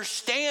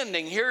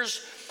 understanding,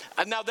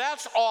 now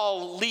that's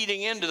all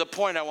leading into the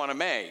point I want to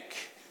make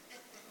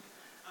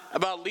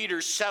about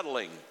leaders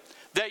settling.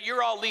 That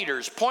you're all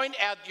leaders. Point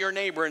at your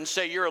neighbor and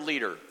say, you're a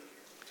leader.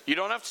 You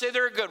don't have to say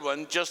they're a good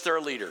one, just they're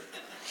a leader.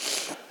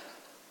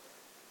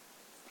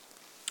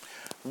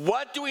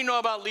 What do we know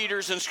about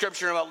leaders in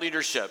Scripture and about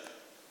leadership?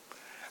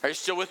 Are you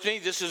still with me?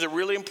 This is a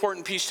really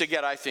important piece to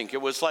get, I think.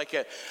 It was like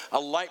a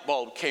light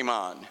bulb came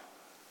on.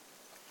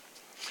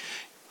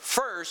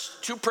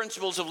 First, two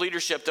principles of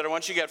leadership that I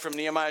want you to get from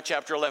Nehemiah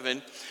chapter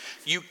 11.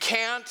 You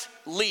can't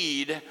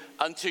lead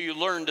until you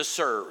learn to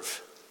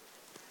serve.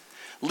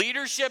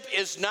 Leadership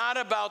is not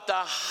about the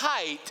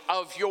height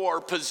of your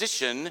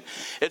position.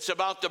 It's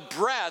about the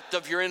breadth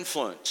of your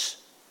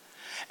influence.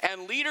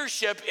 And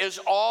leadership is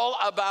all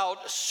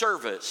about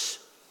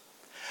service.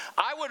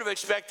 I would have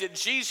expected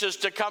Jesus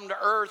to come to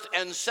earth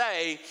and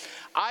say,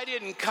 I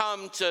didn't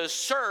come to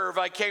serve,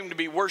 I came to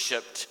be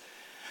worshiped.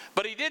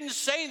 But he didn't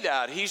say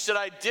that. He said,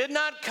 I did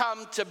not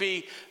come to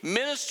be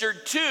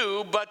ministered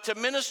to, but to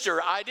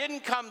minister. I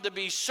didn't come to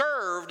be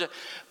served,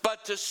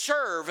 but to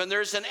serve. And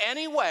there isn't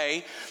any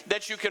way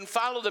that you can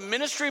follow the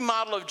ministry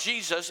model of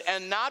Jesus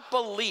and not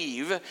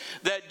believe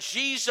that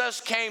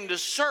Jesus came to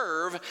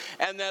serve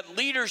and that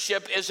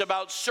leadership is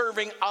about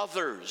serving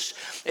others.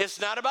 It's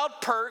not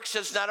about perks.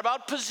 It's not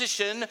about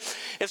position.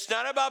 It's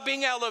not about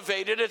being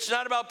elevated. It's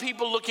not about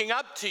people looking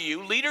up to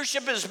you.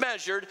 Leadership is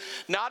measured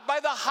not by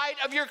the height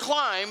of your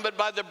climb, but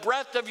by the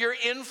breadth of your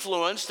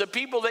influence, the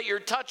people that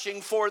you're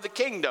touching for the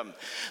kingdom.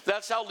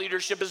 That's how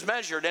leadership is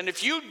measured. And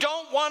if you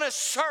don't want to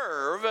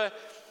serve,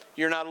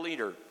 you're not a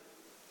leader.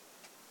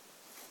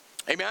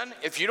 Amen?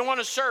 If you don't want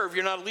to serve,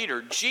 you're not a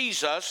leader.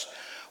 Jesus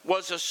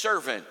was a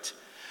servant.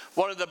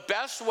 One of the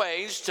best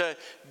ways to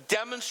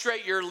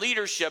demonstrate your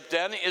leadership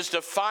then is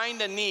to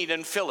find a need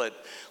and fill it.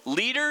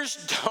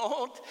 Leaders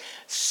don't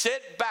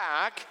sit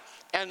back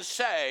and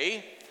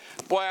say,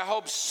 boy, I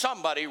hope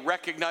somebody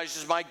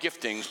recognizes my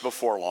giftings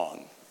before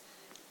long.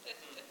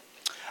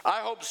 I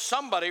hope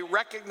somebody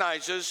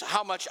recognizes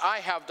how much I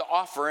have to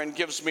offer and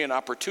gives me an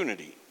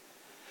opportunity.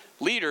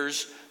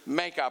 Leaders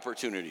make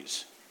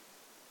opportunities.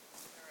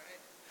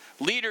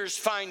 Leaders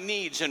find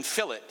needs and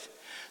fill it.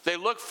 They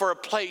look for a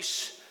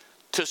place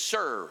to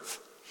serve.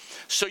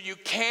 So you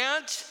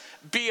can't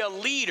be a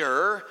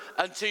leader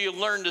until you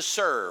learn to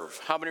serve.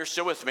 How many are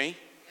still with me?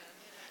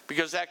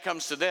 Because that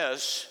comes to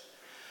this.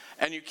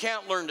 And you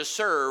can't learn to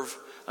serve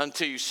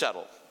until you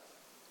settle.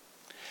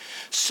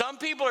 Some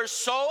people are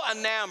so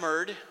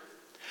enamored,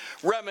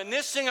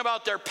 reminiscing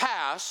about their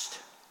past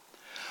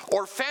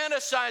or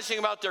fantasizing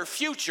about their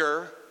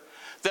future,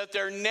 that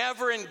they're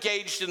never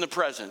engaged in the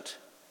present.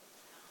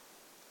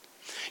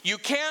 You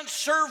can't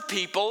serve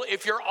people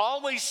if you're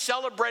always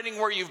celebrating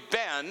where you've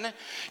been.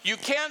 You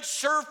can't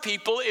serve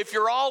people if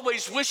you're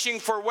always wishing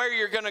for where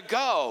you're going to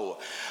go.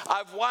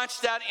 I've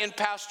watched that in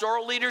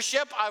pastoral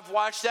leadership. I've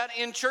watched that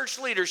in church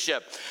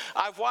leadership.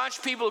 I've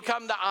watched people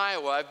come to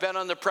Iowa. I've been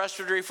on the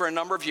presbytery for a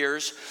number of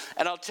years,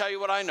 and I'll tell you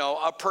what I know.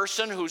 A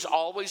person who's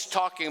always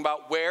talking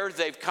about where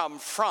they've come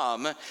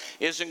from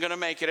isn't going to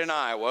make it in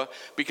Iowa,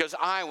 because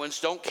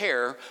Iowans don't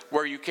care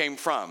where you came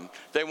from.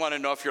 They want to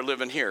know if you're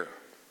living here.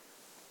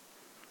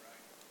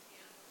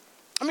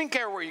 even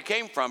care where you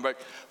came from, but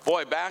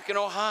boy, back in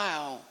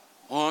Ohio,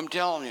 oh, I'm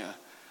telling you,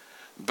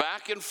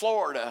 back in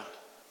Florida,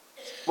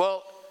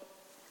 well,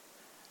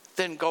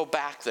 then go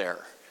back there.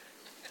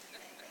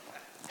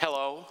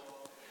 Hello?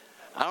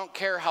 I don't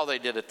care how they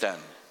did it then.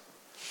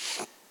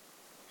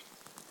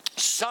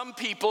 Some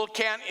people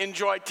can't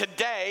enjoy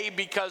today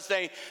because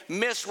they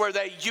miss where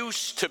they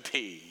used to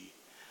be.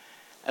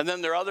 And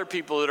then there are other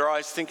people that are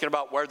always thinking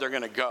about where they're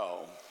going to go.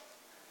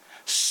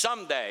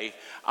 Someday,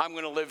 I'm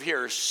going to live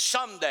here.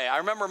 Someday. I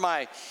remember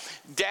my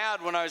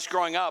dad, when I was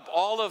growing up,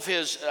 all of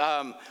his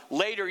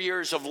later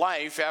years of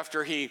life,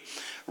 after he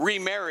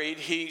remarried,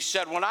 he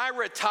said, when I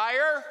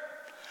retire,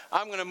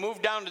 I'm going to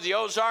move down to the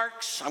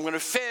Ozarks. I'm going to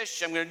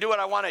fish. I'm going to do what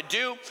I want to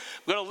do.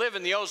 I'm going to live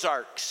in the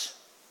Ozarks.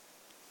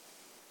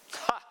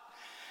 Ha!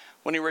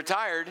 When he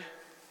retired,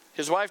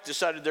 his wife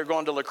decided they're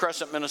going to La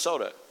Crescent,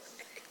 Minnesota.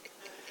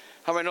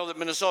 How many know that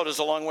Minnesota is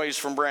a long ways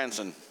from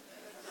Branson?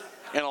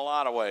 In a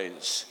lot of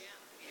ways.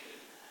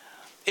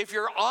 If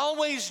you're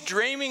always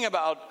dreaming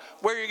about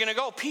where you're going to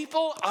go,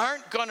 people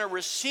aren't going to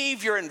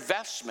receive your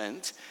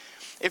investment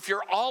if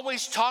you're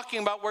always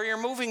talking about where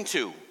you're moving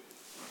to.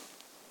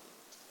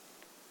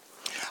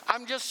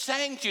 I'm just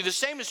saying to you, the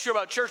same is true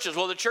about churches.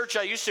 Well, the church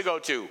I used to go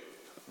to,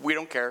 we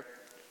don't care.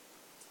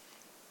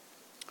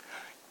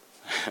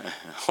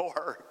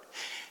 Or,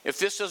 if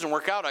this doesn't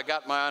work out, I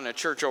got my own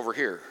church over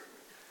here.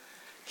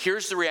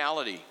 Here's the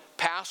reality.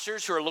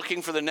 Pastors who are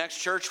looking for the next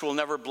church will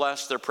never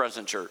bless their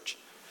present church.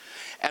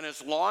 And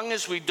as long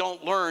as we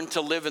don't learn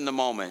to live in the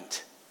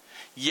moment,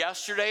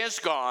 yesterday is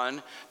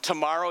gone,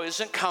 tomorrow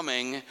isn't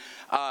coming,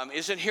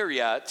 isn't here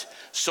yet,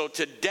 so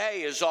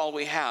today is all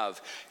we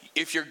have.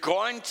 If you're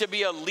going to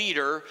be a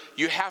leader,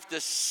 you have to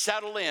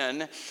settle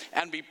in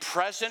and be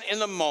present in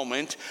the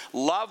moment.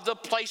 Love the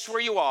place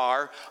where you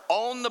are.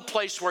 Own the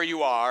place where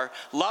you are.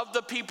 Love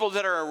the people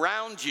that are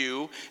around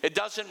you. It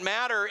doesn't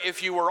matter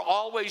if you were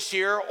always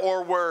here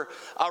or were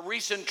a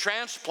recent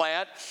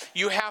transplant.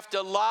 You have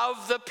to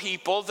love the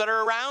people that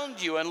are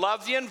around you and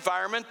love the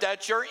environment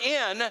that you're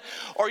in,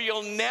 or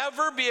you'll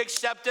never be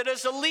accepted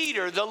as a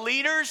leader. The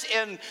leaders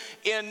in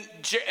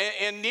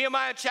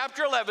Nehemiah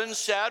chapter 11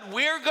 said,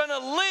 we're going to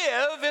live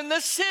in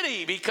the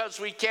city, because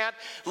we can't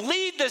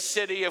lead the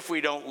city if we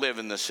don't live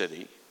in the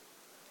city.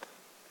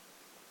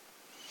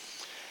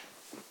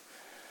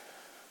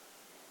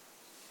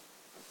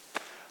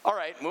 All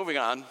right, moving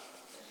on.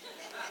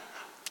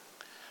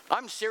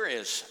 I'm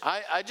serious.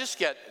 I just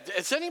get,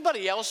 does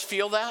anybody else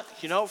feel that?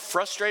 You know,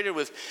 frustrated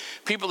with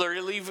people that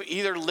are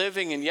either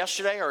living in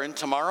yesterday or in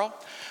tomorrow?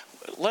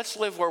 Let's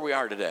live where we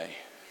are today.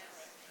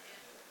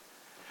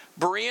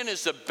 Berean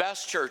is the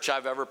best church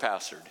I've ever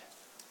pastored,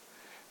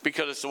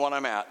 because it's the one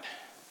I'm at.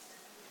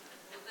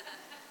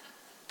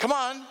 Come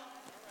on.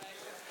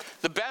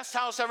 The best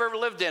house I've ever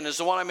lived in is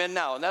the one I'm in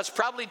now. And that's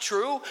probably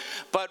true,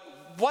 but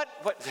what?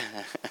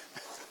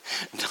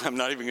 I'm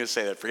not even going to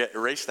say that. Forget,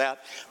 erase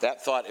that.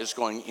 That thought is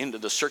going into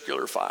the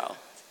circular file.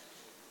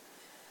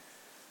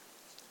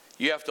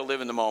 You have to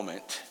live in the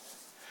moment.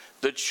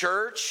 The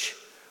church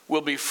will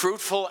be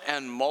fruitful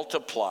and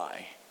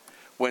multiply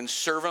when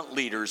servant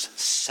leaders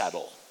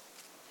settle.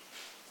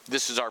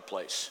 This is our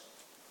place.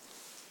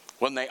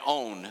 When they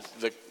own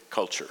the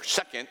culture.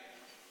 Second,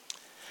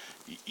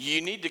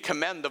 you need to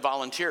commend the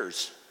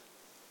volunteers.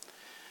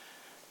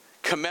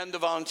 Commend the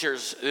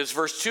volunteers. It's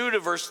verse 2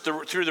 to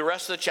through the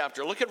rest of the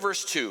chapter. Look at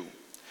verse 2.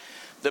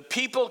 The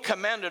people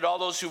commended all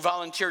those who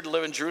volunteered to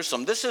live in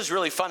Jerusalem. This is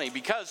really funny,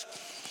 because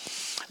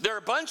there are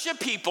a bunch of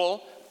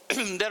people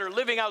that are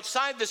living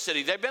outside the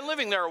city. They've been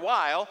living there a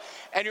while,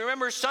 and you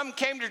remember some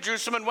came to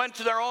Jerusalem and went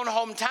to their own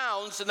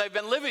hometowns, and they've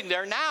been living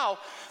there. Now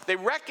they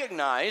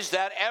recognize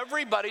that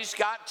everybody's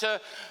got to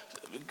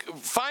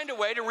find a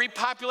way to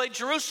repopulate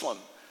Jerusalem.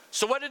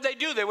 So what did they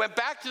do? They went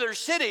back to their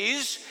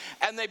cities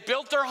and they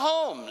built their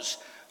homes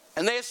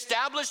and they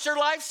established their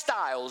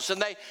lifestyles and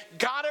they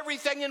got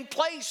everything in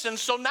place. And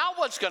so now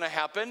what's going to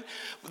happen?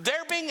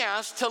 They're being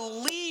asked to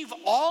leave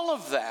all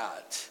of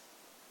that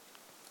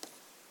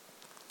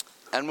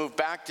and move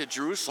back to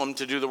Jerusalem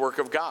to do the work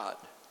of God.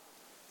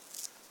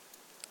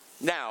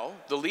 Now,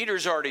 the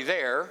leader's already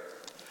there,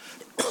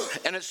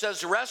 and it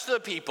says the rest of the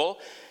people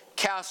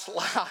cast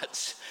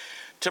lots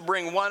to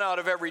bring one out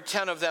of every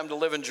 10 of them to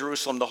live in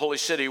Jerusalem, the holy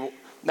city.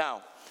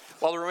 Now,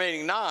 while the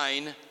remaining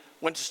 9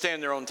 went to stay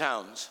in their own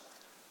towns.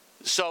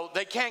 So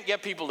they can't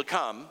get people to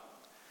come,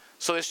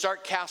 so they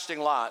start casting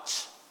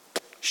lots.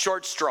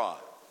 Short straw.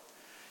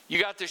 You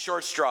got the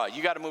short straw.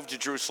 You got to move to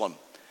Jerusalem.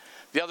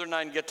 The other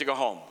 9 get to go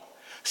home.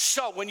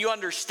 So when you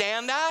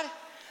understand that,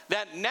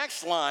 that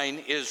next line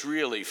is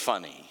really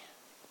funny.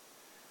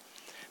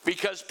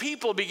 Because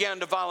people began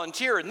to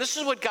volunteer, and this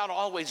is what God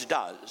always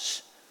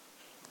does.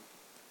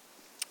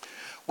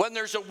 When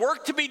there's a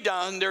work to be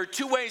done, there are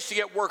 2 ways to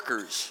get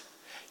workers.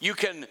 You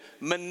can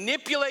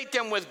manipulate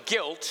them with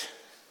guilt,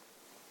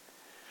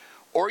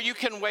 or you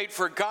can wait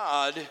for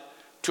God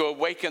to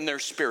awaken their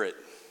spirit.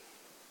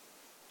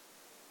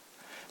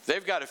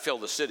 They've got to fill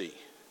the city.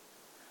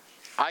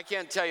 I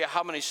can't tell you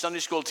how many Sunday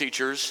school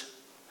teachers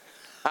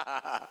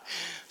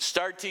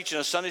start teaching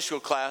a Sunday school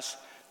class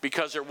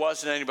because there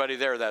wasn't anybody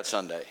there that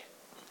Sunday.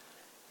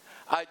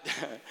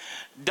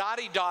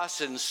 Dottie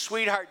Dawson,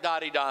 sweetheart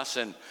Dottie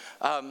Dawson.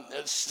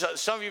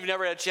 Some of you have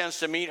never had a chance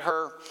to meet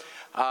her.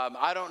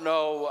 I don't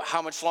know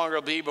how much longer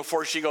it'll be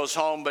before she goes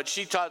home, but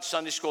she taught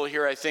Sunday school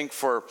here, I think,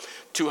 for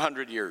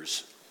 200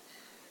 years.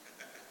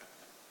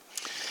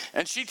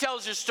 And she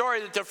tells a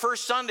story that the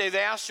first Sunday they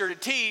asked her to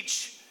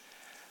teach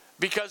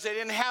because they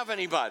didn't have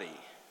anybody.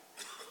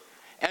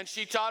 And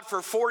she taught for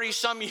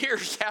 40-some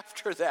years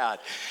after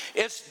that.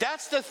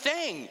 That's the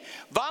thing.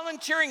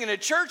 Volunteering in a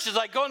church is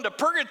like going to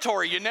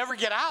purgatory. You never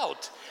get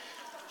out.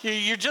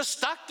 You're just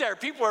stuck there.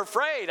 People are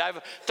afraid.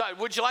 I've thought,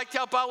 would you like to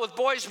help out with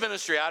boys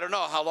ministry? I don't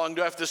know. How long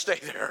do I have to stay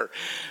there?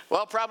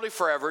 Well, probably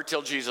forever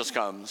till Jesus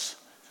comes.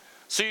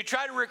 So you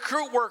try to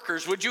recruit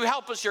workers. Would you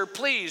help us here?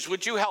 Please,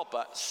 would you help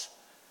us?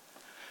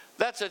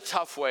 That's a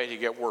tough way to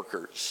get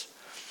workers.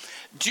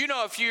 Do you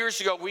know a few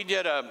years ago we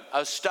did a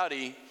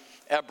study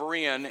at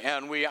Berean,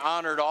 and we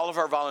honored all of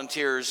our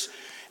volunteers.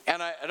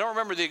 And I don't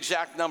remember the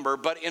exact number,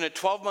 but in a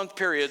 12-month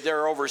period,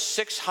 there are over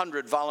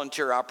 600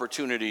 volunteer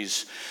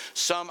opportunities,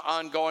 some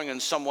ongoing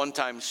and some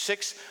one-time,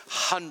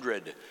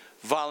 600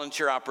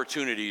 volunteer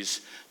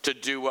opportunities to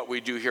do what we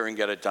do here and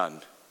get it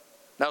done.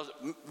 Now,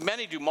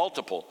 many do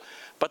multiple,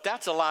 but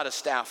that's a lot of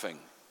staffing.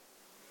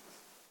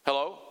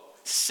 Hello?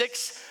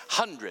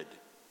 600.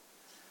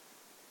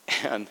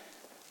 And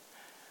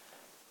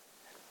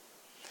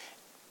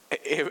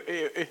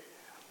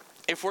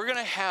if we're going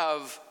to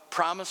have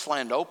Promised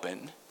Land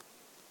open,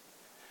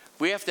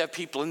 we have to have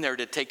people in there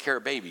to take care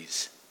of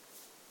babies.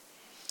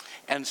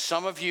 And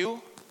some of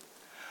you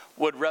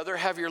would rather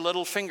have your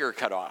little finger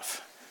cut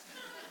off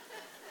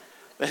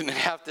than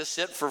have to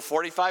sit for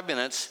 45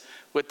 minutes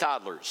with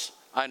toddlers.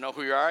 I know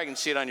who you are. I can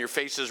see it on your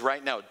faces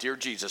right now. Dear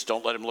Jesus,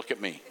 don't let him look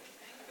at me.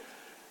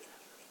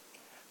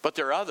 But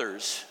there are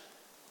others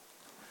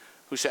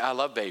who say, I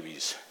love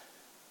babies.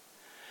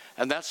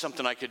 And that's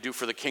something I could do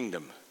for the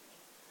kingdom.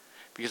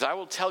 Because I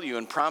will tell you,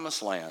 in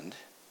Promised Land,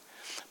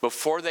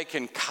 before they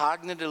can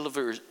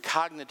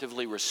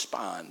cognitively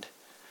respond,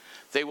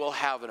 they will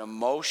have an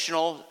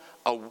emotional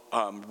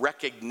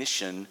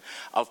recognition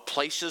of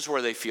places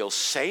where they feel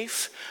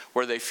safe,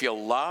 where they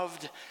feel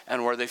loved,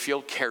 and where they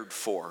feel cared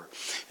for.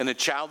 And a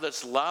child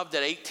that's loved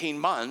at 18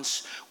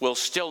 months will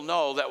still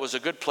know that was a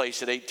good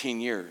place at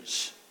 18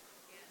 years.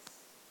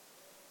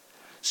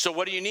 So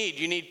what do you need?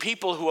 You need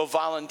people who will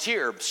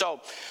volunteer.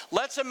 So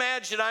let's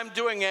imagine I'm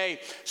doing a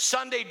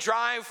Sunday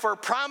drive for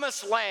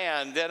Promised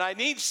Land, and I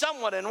need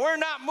someone, and we're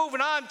not moving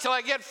on until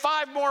I get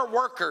 5 more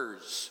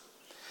workers.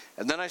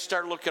 And then I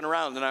start looking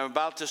around, and I'm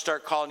about to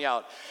start calling you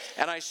out.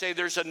 And I say,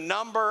 there's a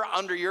number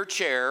under your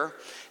chair,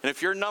 and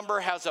if your number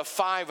has a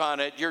 5 on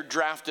it, you're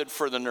drafted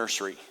for the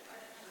nursery.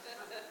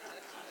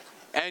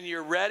 And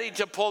you're ready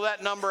to pull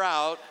that number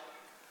out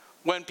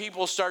when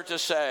people start to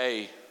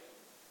say,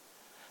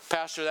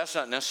 Pastor, that's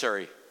not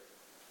necessary.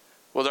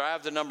 Whether I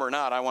have the number or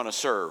not, I want to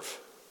serve.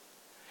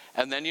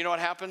 And then you know what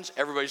happens?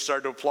 Everybody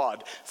started to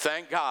applaud.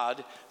 Thank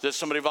God that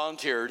somebody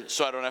volunteered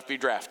so I don't have to be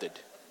drafted.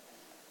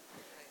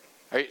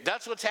 Right?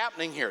 That's what's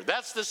happening here.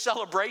 That's the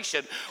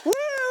celebration. Woo!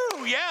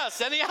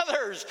 Yes. Any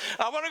others?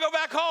 I want to go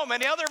back home.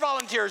 Any other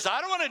volunteers?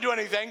 I don't want to do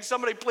anything.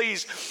 Somebody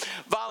please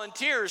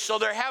volunteer. So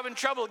they're having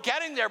trouble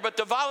getting there. But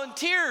the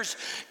volunteers,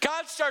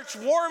 God starts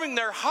warming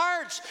their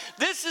hearts.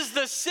 This is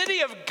the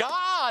city of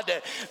God.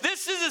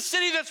 This is a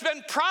city that's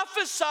been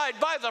prophesied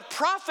by the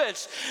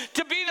prophets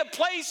to be the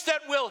place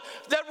that will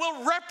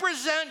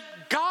represent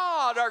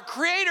God, our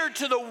Creator,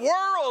 to the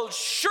world.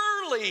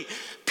 Surely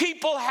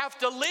people have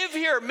to live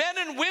here. Men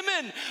and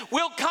women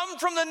will come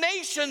from the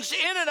nations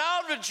in and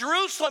out of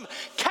Jerusalem.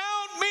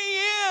 Count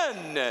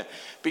me in,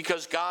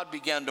 because God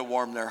began to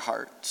warm their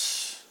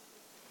hearts.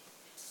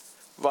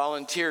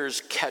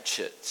 Volunteers catch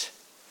it.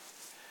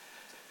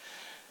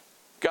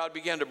 God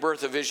began to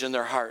birth a vision in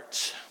their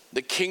hearts.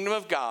 The kingdom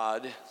of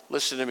God,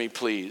 listen to me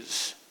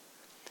please,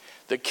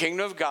 the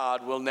kingdom of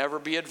God will never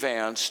be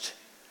advanced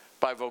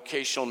by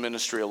vocational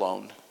ministry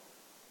alone.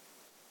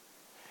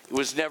 It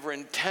was never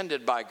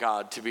intended by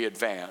God to be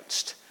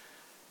advanced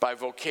by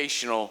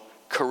vocational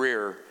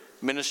career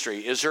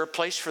ministry. Is there a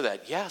place for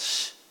that?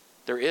 Yes,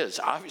 there is.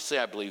 Obviously,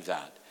 I believe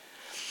that.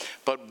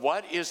 But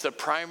what is the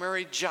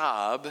primary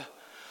job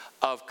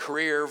of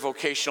career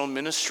vocational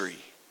ministry?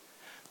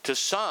 To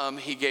some,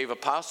 he gave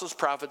apostles,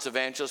 prophets,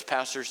 evangelists,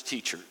 pastors,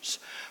 teachers.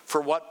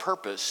 For what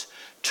purpose?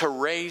 To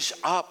raise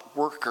up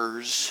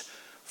workers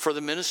for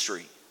the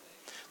ministry,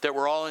 that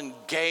we're all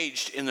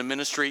engaged in the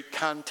ministry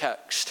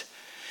context.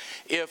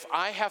 If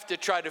I have to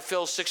try to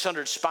fill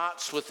 600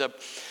 spots with the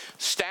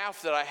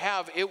staff that I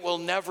have, it will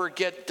never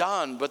get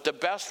done. But the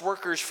best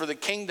workers for the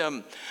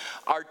kingdom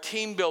are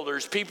team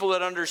builders, people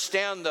that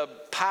understand the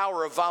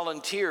power of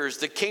volunteers.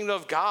 The kingdom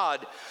of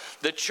God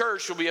The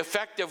church will be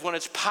effective when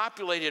it's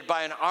populated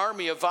by an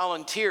army of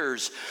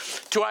volunteers.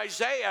 To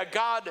Isaiah,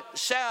 God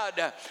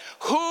said,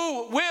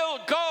 "Who will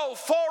go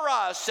for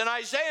us?" And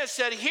Isaiah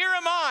said, "Here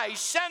am I,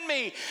 send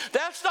me."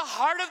 That's the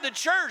heart of the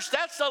church.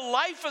 That's the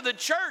life of the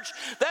church.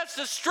 That's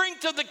the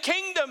strength of the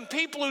kingdom.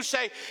 People who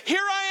say,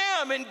 "Here I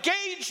am,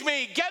 engage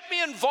me, get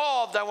me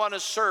involved. I want to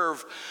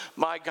serve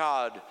my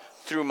God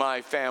through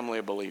my family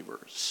of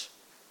believers."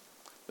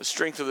 The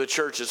strength of the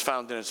church is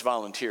found in its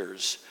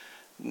volunteers,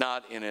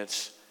 not in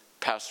its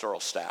pastoral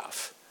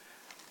staff.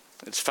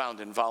 It's found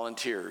in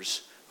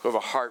volunteers who have a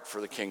heart for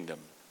the kingdom.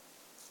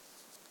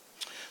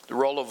 The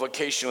role of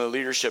vocational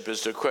leadership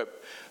is to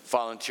equip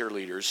volunteer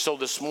leaders. So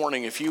this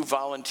morning, if you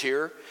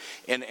volunteer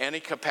in any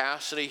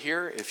capacity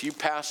here, if you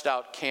passed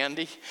out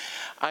candy,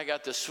 I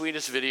got the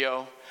sweetest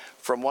video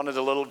from one of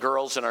the little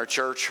girls in our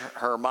church.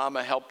 Her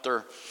mama helped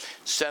her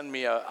send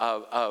me a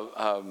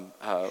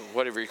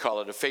whatever you call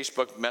it, a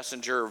Facebook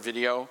Messenger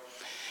video.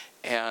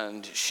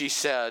 And she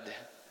said,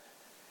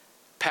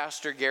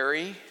 "Pastor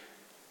Gary,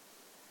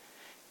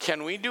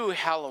 can we do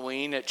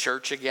Halloween at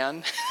church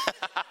again?"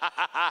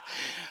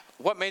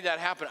 What made that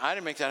happen? I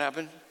didn't make that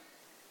happen.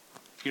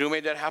 You know who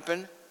made that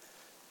happen?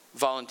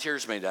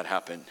 Volunteers made that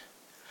happen.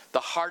 The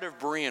heart of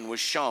Berean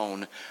was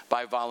shown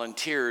by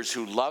volunteers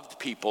who loved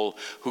people,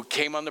 who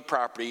came on the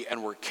property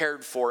and were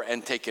cared for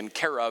and taken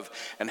care of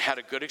and had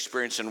a good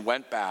experience and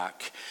went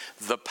back.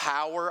 The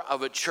power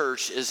of a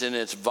church is in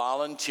its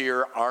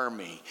volunteer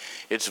army,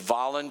 its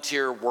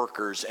volunteer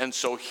workers. And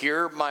so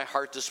hear my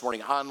heart this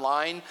morning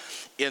online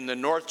in the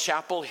North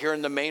Chapel, here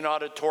in the main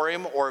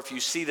auditorium, or if you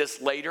see this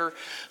later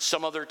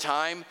some other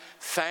time,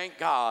 thank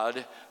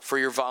God for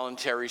your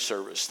voluntary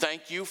service.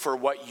 Thank you for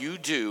what you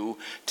do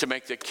to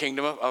make the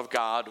kingdom of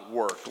God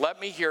work. Let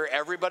me hear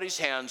everybody's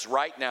hands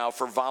right now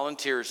for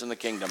volunteers in the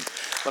kingdom.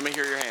 Let me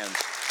hear your hands.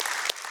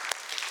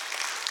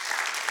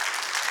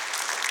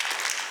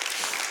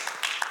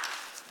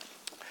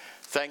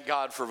 Thank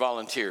God for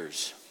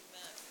volunteers.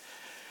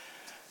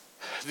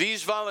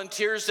 These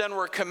volunteers then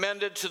were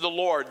commended to the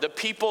Lord. The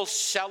people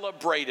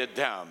celebrated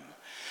them.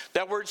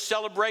 That word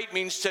celebrate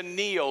means to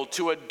kneel,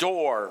 to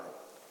adore.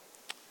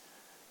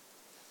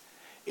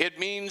 It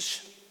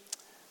means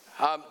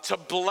to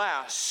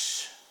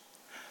bless.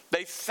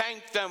 They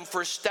thanked them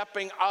for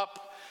stepping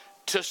up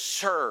to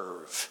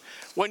serve.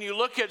 When you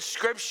look at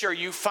Scripture,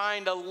 you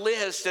find a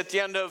list at the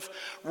end of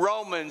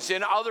Romans,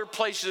 in other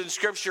places in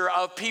Scripture,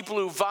 of people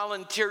who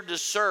volunteered to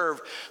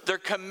serve. They're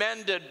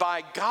commended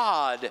by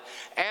God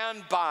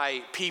and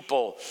by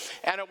people.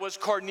 And it was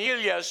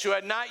Cornelius, who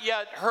had not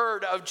yet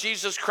heard of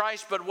Jesus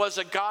Christ, but was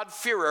a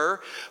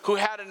God-fearer, who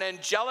had an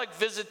angelic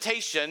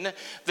visitation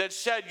that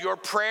said, "Your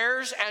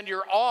prayers and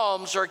your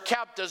alms are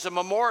kept as a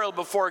memorial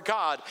before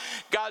God."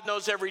 God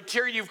knows every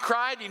tear you've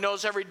cried. He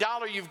knows every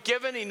dollar you've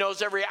given. He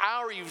knows every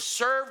hour you've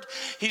served.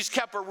 He's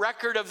kept a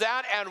record of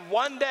that, and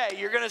one day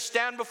you're going to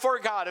stand before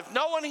God. If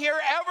no one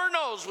here ever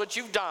knows what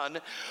you've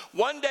done,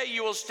 one day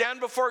you will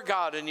stand before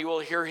God and you will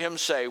hear him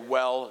say,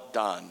 "Well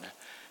done,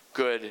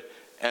 good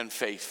and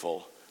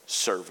faithful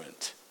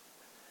servant."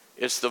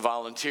 It's the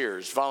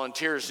volunteers.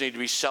 Volunteers need to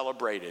be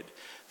celebrated.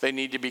 They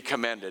need to be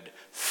commended.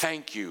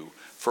 Thank you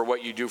for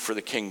what you do for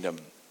the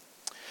kingdom.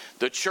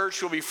 The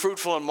church will be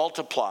fruitful and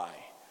multiply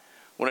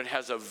when it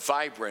has a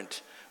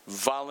vibrant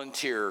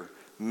volunteer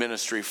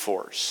ministry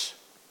force.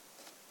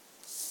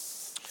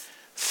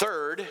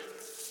 Third,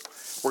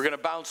 we're going to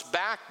bounce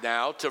back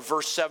now to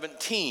verse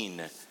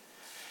 17.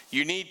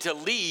 You need to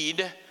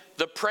lead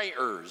the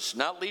prayers.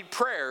 Not lead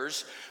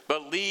prayers,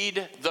 but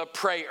lead the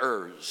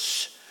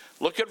prayers.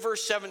 Look at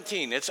verse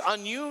 17. It's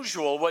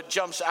unusual what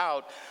jumps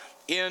out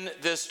in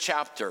this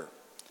chapter.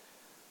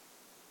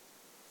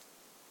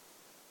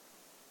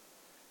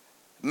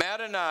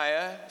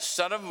 Mattaniah,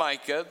 son of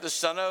Micah, the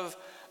son of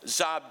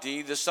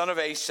Zabdi, the son of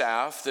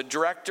Asaph, the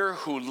director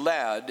who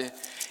led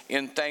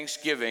in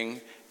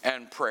thanksgiving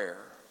and prayer.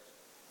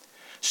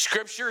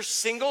 Scripture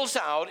singles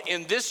out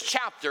in this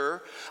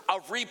chapter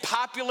of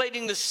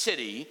repopulating the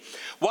city,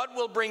 what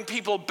will bring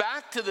people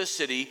back to the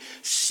city,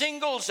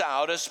 singles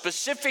out a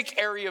specific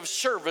area of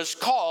service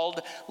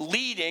called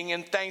leading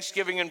in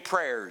thanksgiving and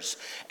prayers.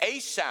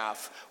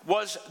 Asaph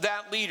was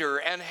that leader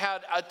and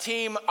had a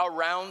team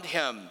around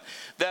him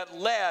that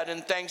led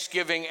in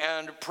thanksgiving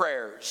and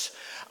prayers.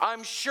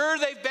 I'm sure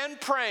they've been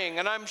praying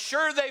and I'm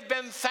sure they've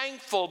been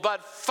thankful,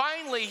 but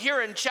finally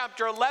here in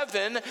chapter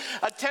 11,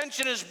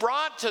 attention is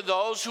brought to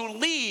those who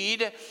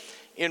lead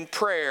in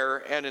prayer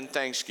and in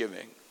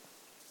thanksgiving.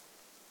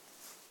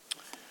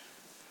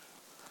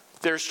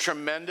 There's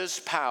tremendous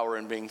power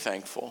in being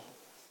thankful.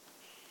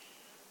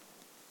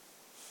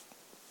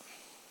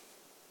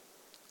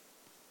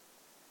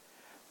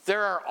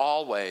 There are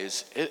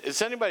always,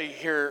 is anybody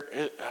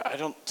here, I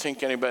don't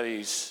think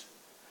anybody's,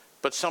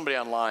 but somebody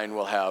online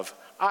will have,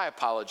 I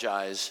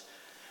apologize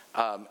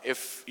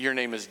if your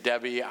name is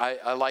Debbie.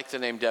 I like the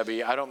name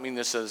Debbie. I don't mean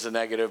this as a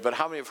negative, but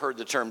how many have heard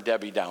the term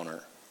Debbie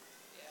Downer?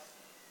 Yeah.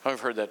 How many have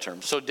heard that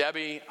term? So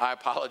Debbie, I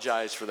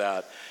apologize for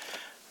that.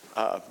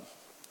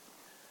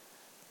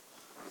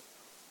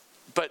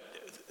 But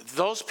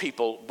those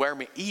people wear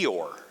me.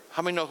 Eeyore.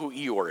 How many know who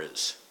Eeyore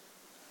is?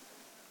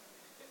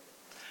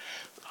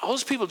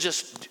 Those people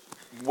just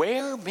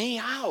wear me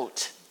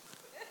out.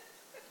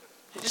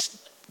 They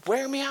just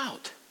wear me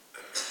out.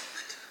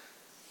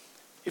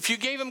 If you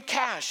gave them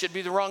cash, it'd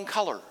be the wrong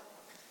color.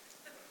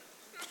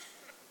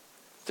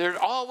 There's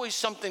always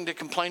something to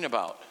complain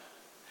about.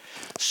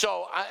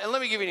 So, and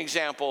let me give you an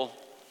example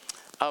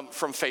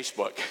from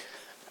Facebook.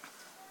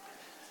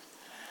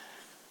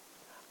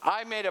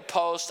 I made a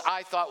post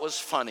I thought was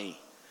funny.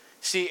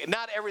 See,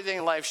 not everything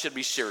in life should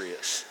be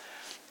serious.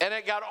 And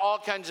it got all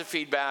kinds of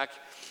feedback.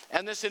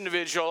 And this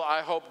individual,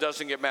 I hope,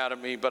 doesn't get mad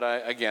at me, but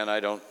I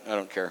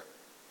don't care.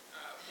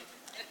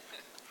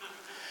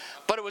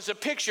 But it was a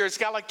picture. It's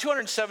got like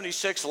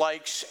 276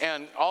 likes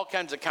and all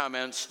kinds of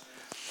comments.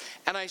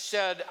 And I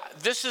said,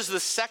 this is the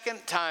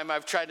second time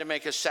I've tried to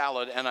make a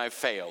salad and I've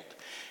failed.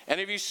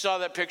 Any of you saw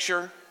that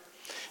picture?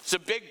 It's a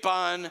big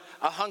bun,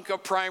 a hunk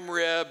of prime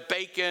rib,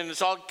 bacon.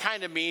 It's all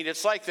kind of meat.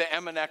 It's like the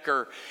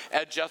Emmenecker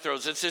at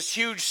Jethro's. It's this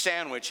huge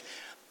sandwich.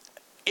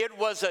 It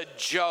was a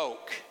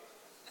joke.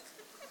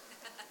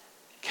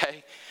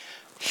 Okay?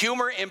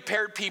 Humor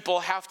impaired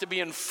people have to be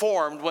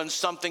informed when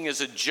something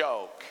is a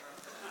joke.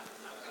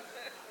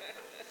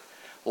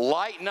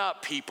 Lighten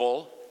up,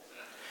 people.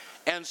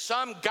 And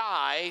some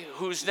guy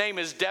whose name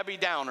is Debbie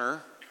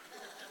Downer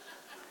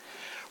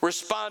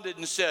responded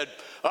and said,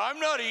 I'm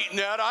not eating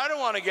that. I don't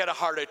want to get a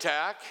heart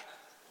attack.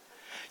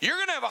 You're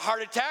going to have a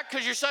heart attack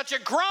because you're such a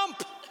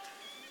grump.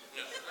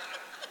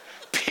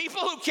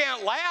 People who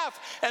can't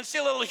laugh and see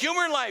a little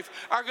humor in life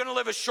are going to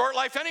live a short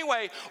life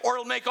anyway, or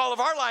it'll make all of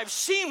our lives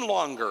seem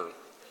longer.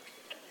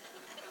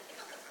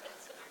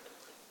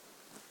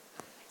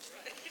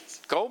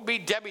 Go be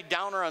Debbie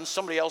Downer on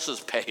somebody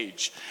else's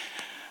page.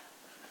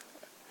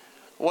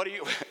 What do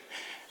you,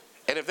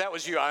 and if that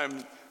was you,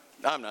 I'm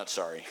not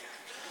sorry.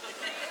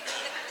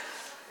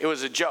 It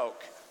was a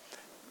joke.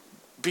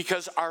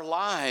 Because our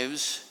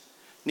lives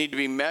need to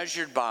be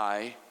measured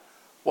by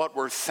what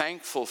we're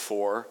thankful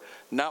for,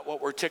 not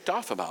what we're ticked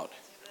off about.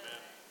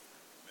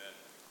 Amen.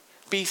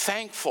 Be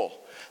thankful.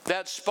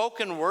 That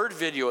spoken word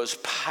video is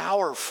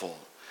powerful.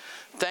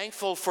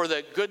 Thankful for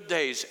the good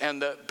days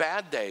and the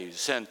bad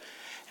days. And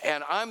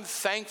I'm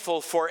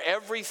thankful for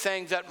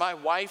everything that my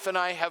wife and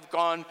I have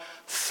gone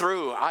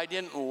through. I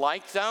didn't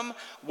like them,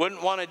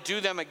 wouldn't want to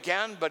do them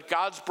again, but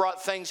God's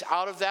brought things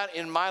out of that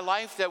in my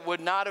life that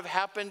would not have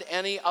happened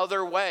any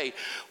other way.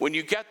 When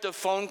you get the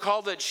phone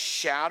call that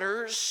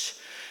shatters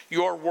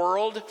your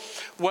world,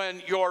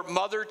 when your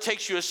mother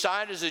takes you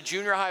aside as a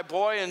junior high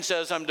boy and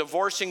says, I'm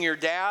divorcing your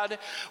dad,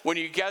 when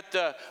you get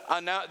the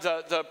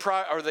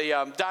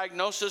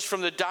diagnosis from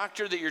the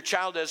doctor that your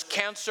child has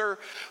cancer,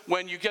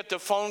 when you get the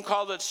phone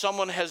call that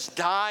someone has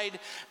died,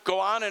 go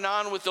on and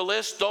on with the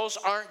list. Those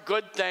aren't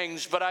good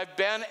things, but I've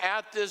been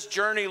at this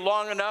journey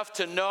long enough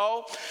to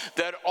know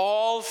that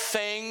all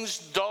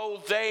things,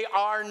 though they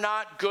are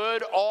not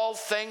good, all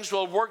things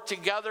will work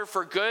together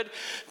for good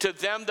to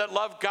them that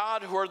love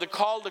God, who are the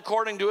called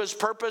according to his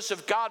purpose.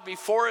 If God be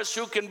for us,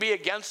 who can be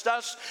against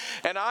us?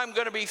 And I'm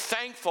going to be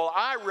thankful.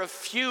 I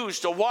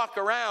refuse to walk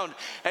around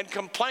and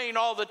complain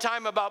all the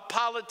time about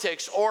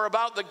politics or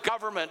about the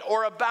government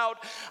or about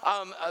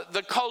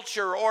the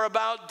culture or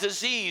about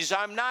disease.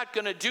 I'm not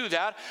going to do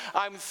that.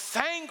 I'm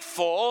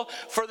thankful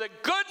for the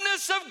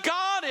goodness of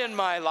God in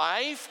my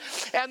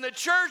life, and the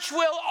church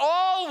will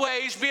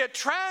always be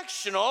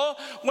attractional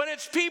when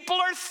its people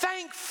are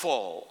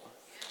thankful.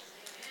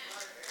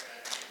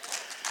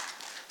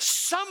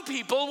 Some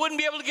people wouldn't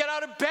be able to get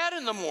out of bed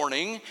in the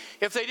morning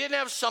if they didn't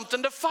have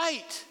something to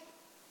fight.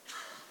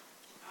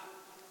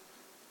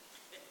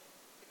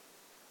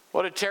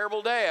 What a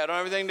terrible day. I don't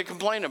have anything to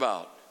complain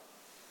about.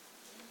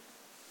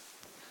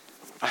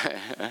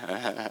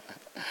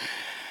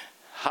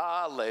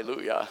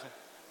 Hallelujah.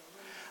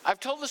 I've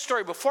told this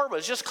story before, but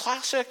it's just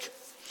classic.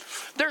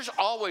 There's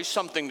always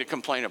something to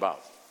complain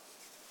about.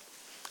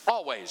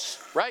 Always,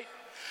 right?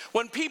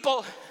 When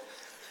people...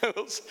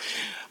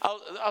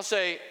 I'll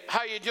say,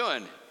 how you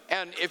doing?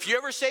 And if you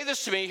ever say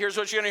this to me, here's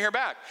what you're going to hear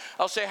back.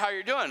 I'll say, how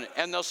you doing?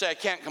 And they'll say, I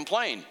can't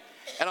complain.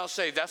 And I'll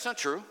say, that's not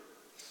true.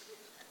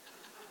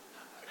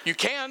 You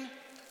can.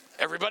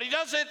 Everybody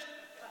does it.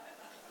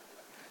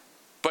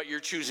 But you're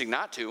choosing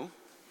not to.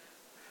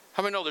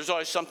 How many know there's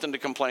always something to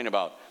complain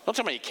about? Don't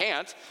tell me you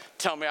can't.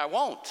 Tell me I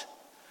won't.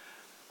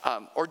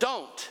 Or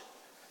don't.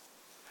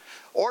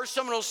 Or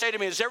someone will say to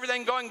me, is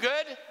everything going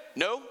good?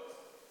 No.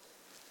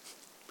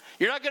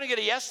 You're not going to get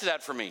a yes to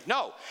that from me.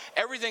 No,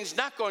 everything's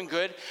not going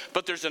good,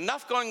 but there's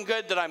enough going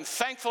good that I'm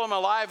thankful I'm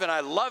alive and I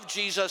love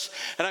Jesus,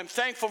 and I'm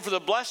thankful for the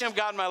blessing of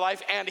God in my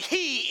life, and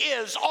he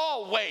is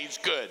always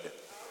good. Amen.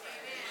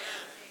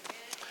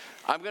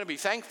 I'm going to be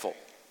thankful.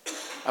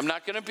 I'm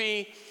not going to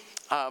be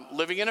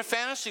living in a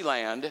fantasy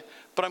land,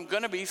 but I'm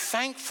going to be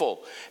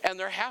thankful. And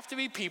there have to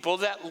be people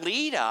that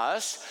lead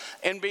us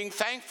in being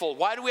thankful.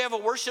 Why do we have a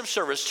worship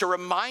service? To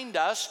remind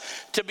us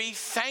to be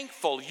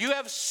thankful. You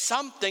have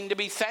something to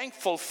be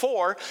thankful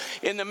for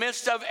in the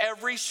midst of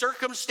every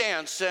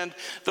circumstance. And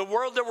the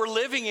world that we're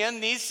living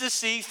in needs to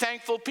see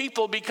thankful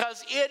people,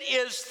 because it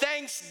is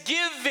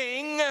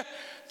thanksgiving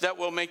that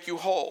will make you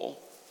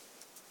whole.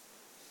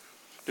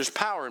 There's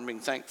power in being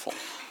thankful.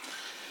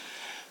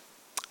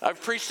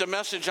 I've preached a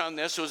message on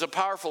this. It was a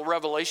powerful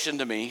revelation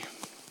to me.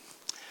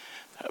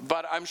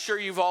 But I'm sure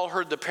you've all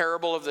heard the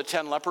parable of the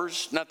 10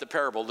 lepers. Not the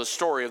parable, the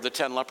story of the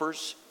 10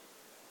 lepers.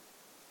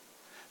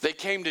 They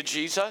came to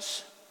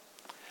Jesus,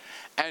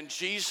 and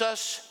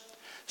Jesus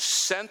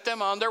sent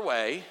them on their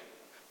way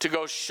to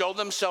go show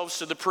themselves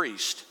to the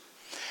priest.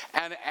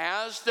 And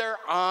as they're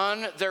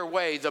on their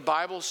way, the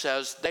Bible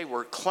says they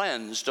were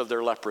cleansed of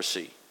their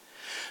leprosy.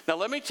 Now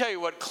let me tell you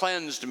what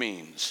cleansed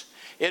means.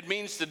 It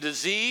means the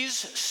disease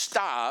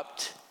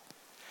stopped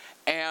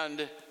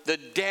and the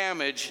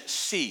damage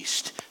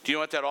ceased. Do you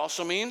know what that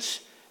also means?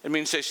 It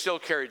means they still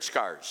carried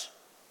scars.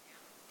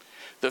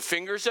 The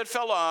fingers that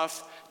fell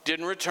off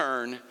didn't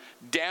return.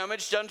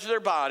 Damage done to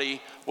their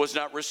body was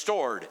not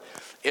restored.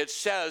 It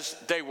says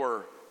they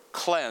were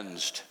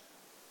cleansed.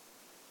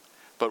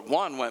 But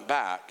one went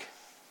back.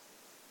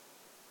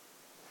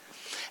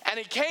 And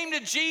he came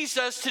to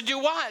Jesus to do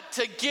what?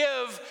 To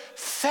give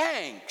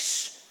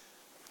thanks.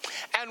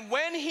 And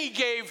when he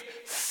gave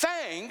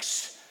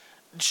thanks,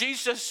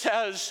 Jesus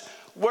says,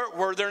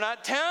 were there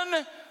not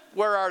 10?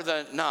 Where are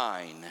the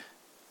 9?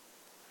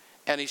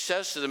 And he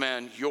says to the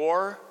man,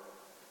 your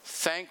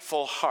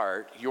thankful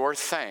heart, your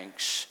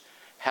thanks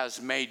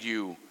has made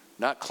you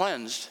not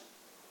cleansed,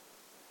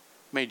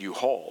 made you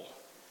whole.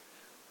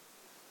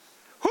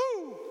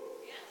 Whoo!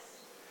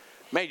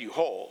 Made you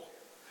whole.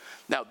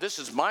 Now, this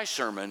is my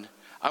sermon.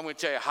 I'm going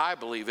to tell you how I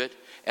believe it,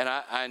 and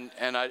I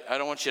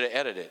don't want you to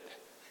edit it.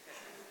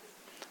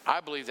 I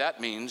believe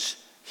that means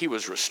he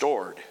was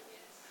restored,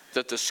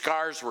 that the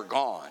scars were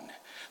gone,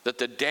 that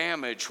the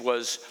damage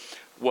was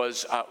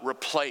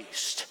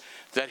replaced,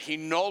 that he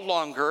no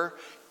longer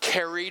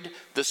carried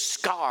the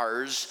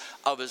scars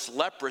of his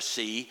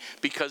leprosy,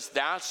 because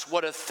that's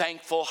what a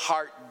thankful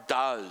heart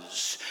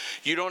does.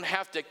 You don't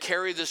have to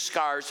carry the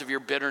scars of your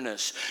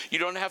bitterness. You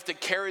don't have to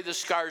carry the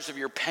scars of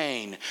your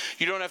pain.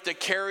 You don't have to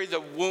carry the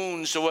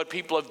wounds of what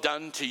people have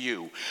done to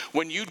you.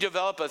 When you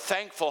develop a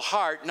thankful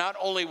heart, not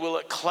only will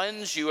it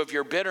cleanse you of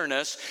your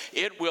bitterness,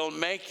 it will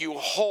make you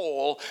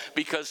whole,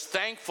 because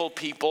thankful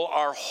people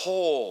are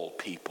whole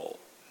people.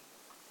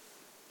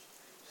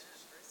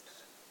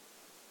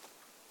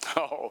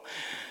 Oh,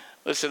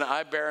 listen,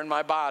 I bear in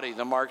my body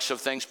the marks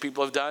of things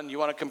people have done. You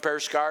want to compare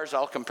scars?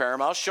 I'll compare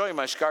them. I'll show you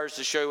my scars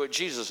to show you what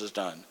Jesus has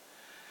done.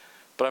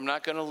 But I'm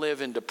not going to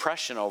live in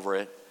depression over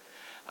it.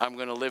 I'm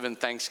going to live in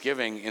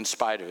thanksgiving in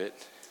spite of it.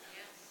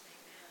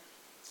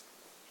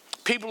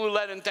 People who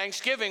led in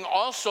thanksgiving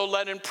also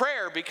led in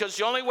prayer, because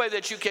the only way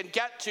that you can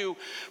get to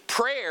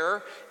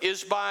prayer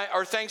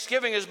or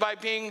thanksgiving is by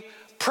being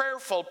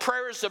prayerful.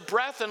 Prayer is the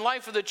breath and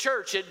life of the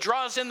church. It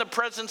draws in the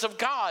presence of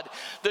God.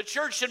 The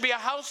church should be a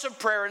house of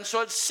prayer, and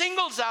so it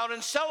singles out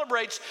and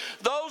celebrates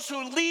those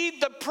who lead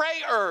the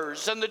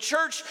prayers. And the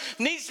church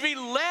needs to be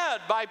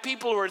led by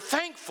people who are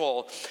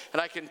thankful.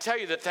 And I can tell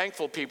you that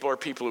thankful people are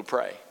people who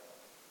pray.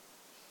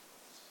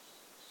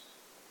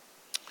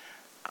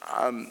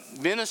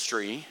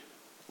 Ministry,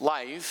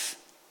 life,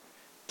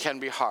 can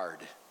be hard.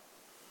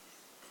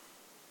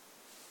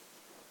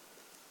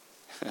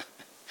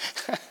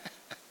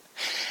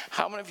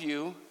 How many of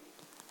you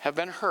have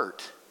been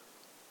hurt?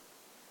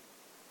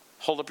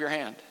 Hold up your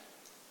hand.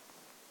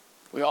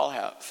 We all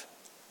have.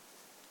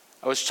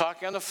 I was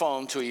talking on the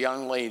phone to a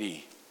young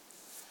lady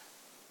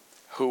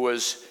who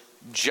was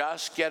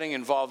just getting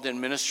involved in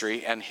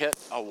ministry and hit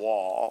a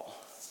wall.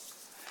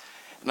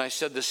 And I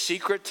said, the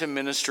secret to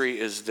ministry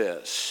is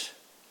this.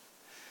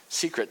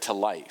 Secret to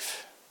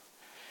life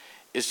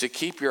is to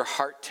keep your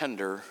heart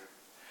tender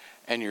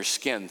and your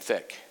skin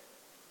thick.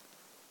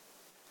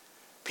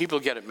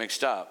 People get it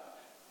mixed up.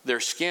 Their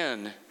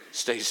skin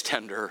stays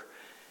tender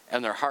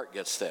and their heart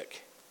gets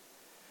thick.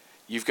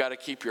 You've got to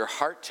keep your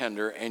heart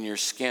tender and your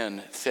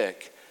skin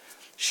thick.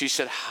 She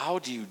said, how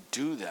do you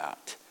do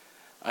that?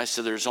 I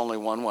said, there's only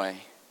one way.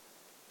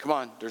 Come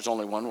on, there's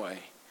only one way.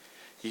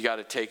 You got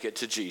to take it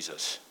to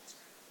Jesus.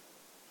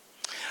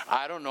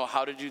 I don't know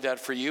how to do that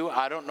for you.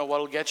 I don't know what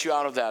will get you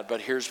out of that,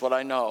 but here's what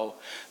I know.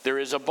 There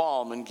is a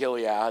balm in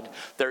Gilead.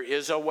 There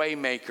is a way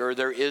maker.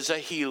 There is a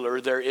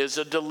healer. There is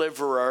a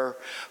deliverer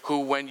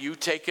who, when you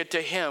take it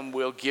to him,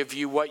 will give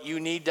you what you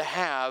need to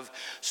have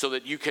so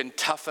that you can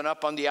toughen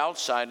up on the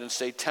outside and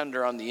stay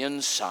tender on the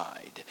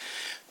inside.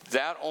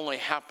 That only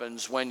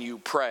happens when you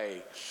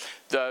pray.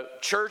 The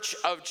church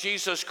of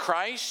Jesus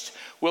Christ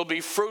will be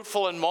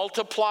fruitful and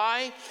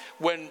multiply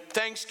when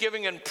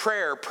thanksgiving and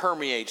prayer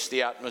permeates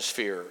the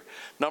atmosphere.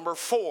 Number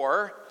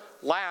 4,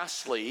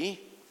 lastly,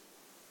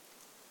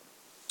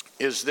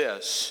 is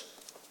this.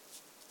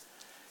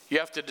 You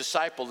have to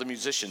disciple the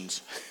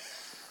musicians.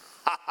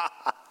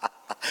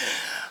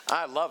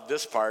 I love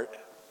this part.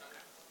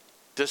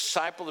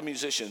 Disciple the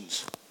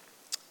musicians.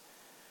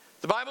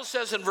 The Bible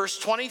says in verse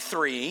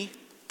 23,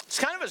 it's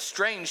kind of a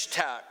strange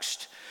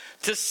text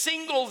to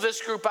single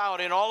this group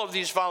out in all of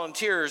these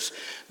volunteers.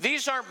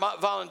 These aren't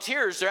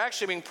volunteers, they're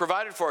actually being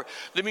provided for.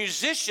 The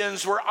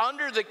musicians were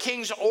under the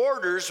king's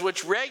orders,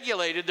 which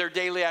regulated their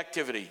daily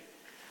activity.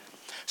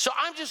 So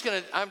I'm just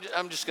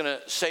gonna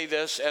say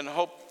this and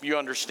hope you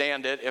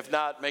understand it. If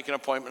not, make an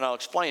appointment, I'll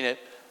explain it.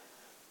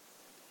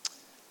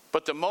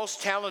 But the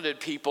most talented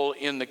people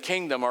in the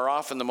kingdom are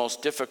often the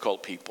most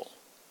difficult people.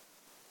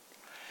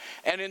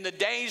 And in the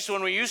days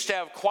when we used to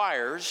have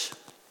choirs,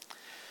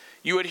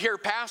 you would hear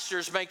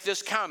pastors make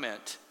this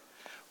comment.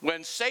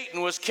 When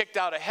Satan was kicked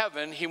out of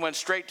heaven, he went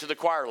straight to the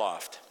choir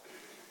loft.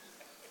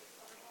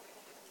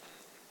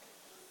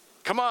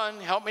 Come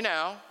on, help me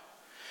now.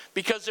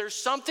 Because there's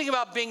something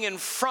about being in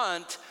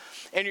front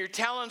and your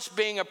talents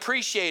being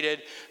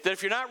appreciated that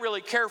if you're not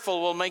really careful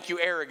will make you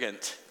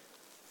arrogant.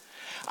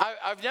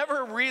 I've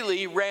never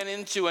really ran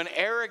into an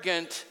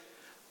arrogant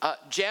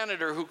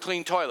janitor who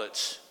cleaned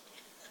toilets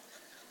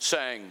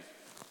saying,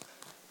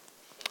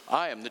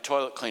 I am the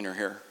toilet cleaner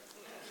here.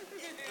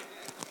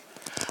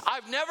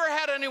 I've never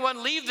had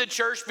anyone leave the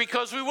church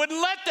because we wouldn't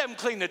let them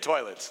clean the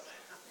toilets.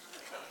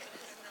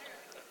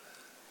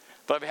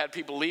 But I've had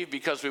people leave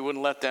because we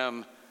wouldn't let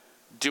them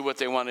do what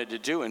they wanted to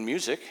do in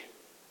music.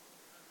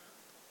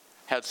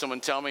 Had someone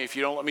tell me, if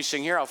you don't let me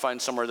sing here, I'll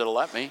find somewhere that'll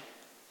let me.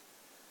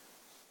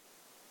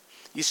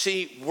 You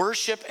see,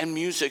 worship and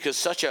music is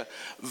such a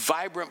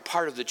vibrant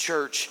part of the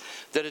church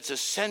that it's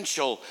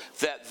essential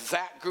that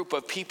that group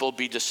of people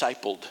be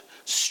discipled,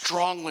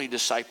 strongly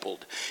discipled.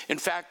 In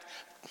fact,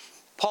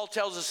 Paul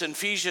tells us in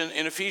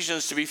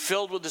Ephesians to be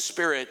filled with the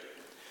Spirit,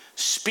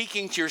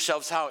 speaking to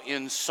yourselves how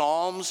in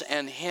psalms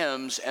and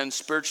hymns and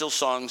spiritual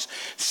songs,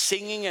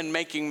 singing and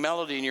making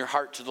melody in your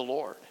heart to the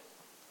Lord.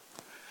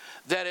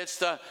 That it's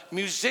the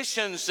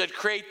musicians that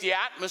create the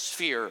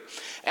atmosphere,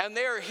 and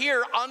they're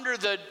here under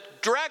the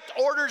direct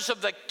orders of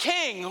the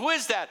king. Who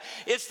is that?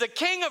 It's the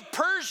king of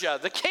Persia.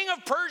 The king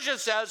of Persia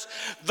says,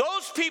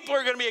 those people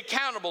are going to be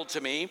accountable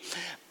to me.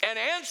 And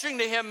answering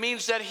to him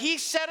means that he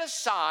set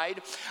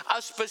aside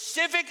a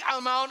specific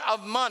amount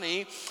of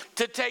money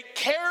to take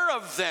care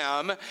of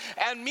them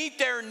and meet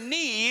their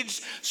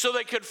needs so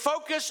they could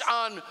focus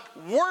on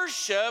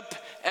worship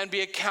and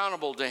be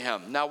accountable to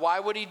him. Now, why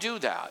would he do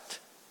that?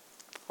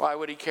 Why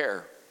would he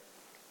care?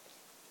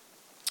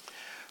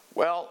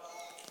 Well,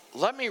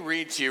 let me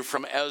read to you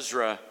from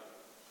Ezra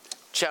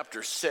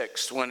chapter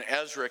 6, when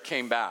Ezra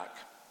came back.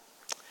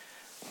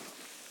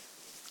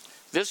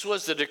 This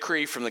was the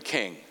decree from the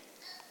king.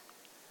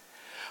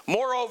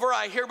 Moreover,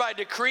 I hereby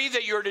decree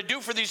that you are to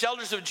do for these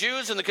elders of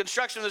Jews in the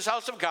construction of this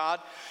house of God,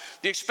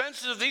 the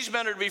expenses of these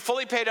men are to be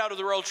fully paid out of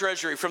the royal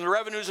treasury from the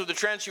revenues of the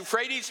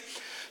Trans-Euphrates,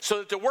 so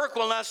that the work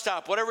will not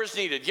stop, whatever is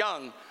needed,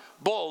 young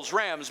bulls,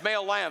 rams,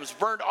 male lambs,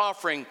 burnt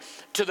offering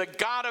to the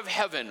God of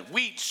heaven,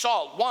 wheat,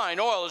 salt, wine,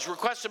 oil, as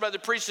requested by the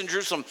priests in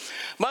Jerusalem,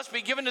 must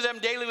be given to them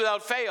daily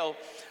without fail,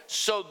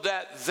 so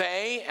that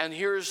they, and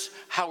here's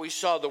how we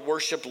saw the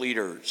worship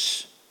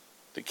leaders,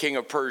 the king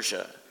of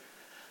Persia,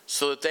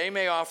 so that they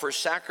may offer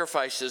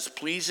sacrifices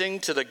pleasing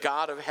to the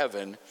God of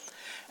heaven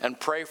and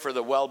pray for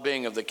the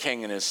well-being of the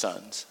king and his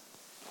sons.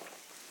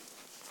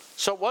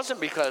 So it wasn't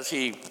because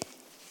he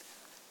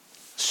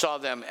saw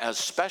them as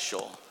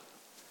special,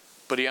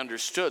 but he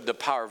understood the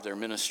power of their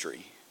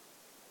ministry.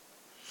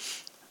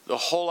 The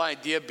whole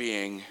idea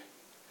being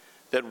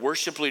that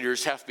worship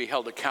leaders have to be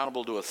held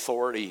accountable to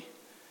authority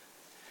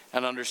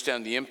and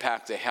understand the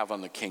impact they have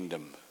on the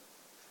kingdom.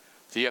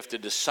 So you have to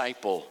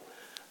disciple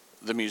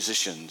the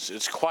musicians.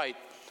 It's quite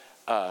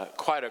a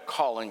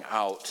calling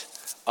out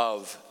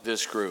of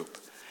this group.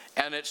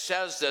 And it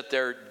says that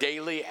their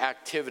daily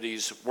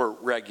activities were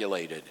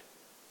regulated.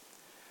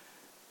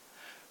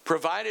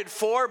 Provided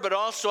for, but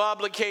also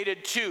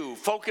obligated to,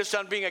 focused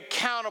on being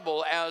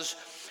accountable as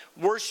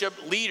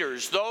worship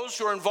leaders. Those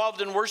who are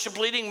involved in worship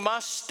leading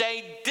must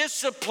stay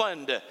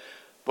disciplined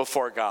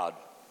before God.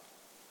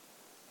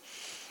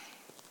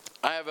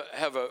 I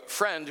have a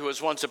friend who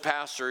was once a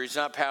pastor. He's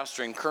not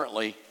pastoring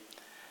currently,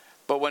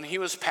 but when he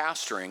was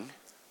pastoring,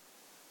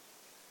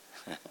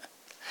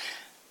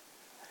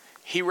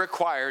 he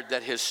required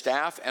that his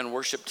staff and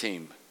worship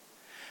team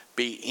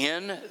be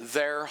in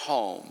their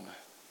home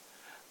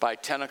by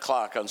 10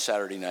 o'clock on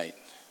Saturday night.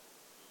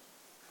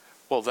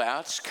 Well,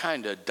 that's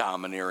kind of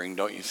domineering,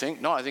 don't you think?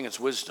 No, I think it's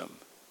wisdom.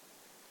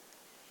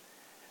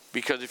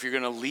 Because if you're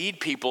going to lead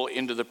people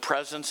into the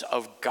presence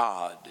of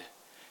God,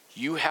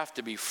 you have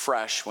to be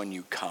fresh when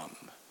you come.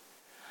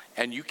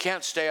 And you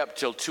can't stay up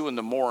till 2 in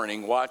the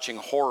morning watching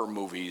horror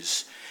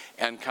movies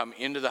and come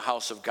into the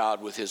house of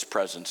God with his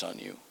presence on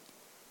you.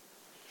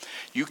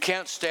 You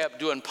can't stay up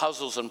doing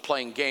puzzles and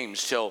playing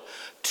games till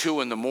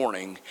 2 in the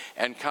morning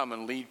and come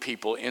and lead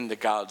people into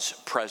God's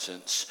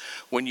presence.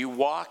 When you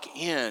walk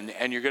in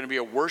and you're going to be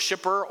a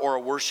worshiper or a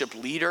worship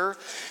leader,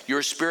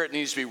 your spirit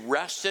needs to be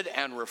rested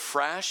and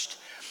refreshed.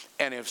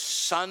 And if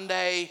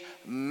Sunday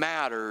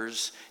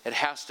matters, it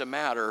has to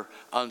matter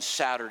on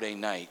Saturday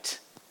night.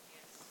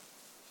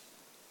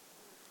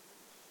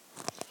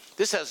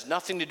 This has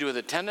nothing to do with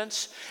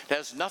attendance. It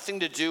has nothing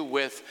to do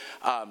with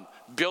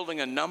building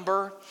a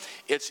number.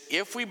 It's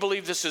if we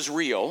believe this is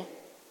real,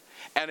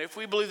 and if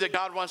we believe that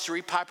God wants to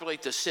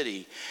repopulate the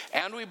city,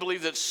 and we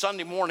believe that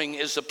Sunday morning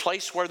is the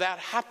place where that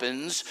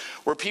happens,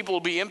 where people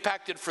will be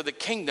impacted for the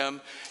kingdom,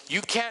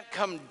 you can't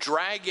come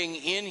dragging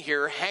in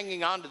here,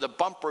 hanging onto the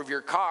bumper of your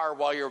car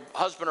while your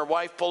husband or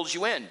wife pulls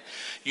you in.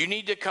 You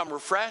need to come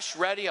refreshed,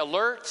 ready,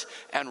 alert,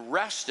 and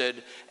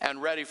rested,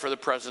 and ready for the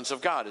presence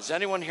of God. Is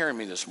anyone hearing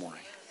me this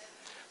morning?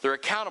 They're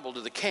accountable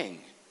to the king.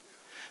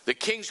 The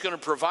king's going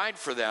to provide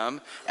for them,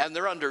 and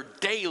they're under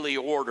daily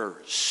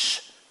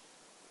orders.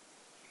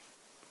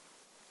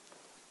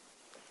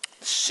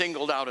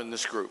 Singled out in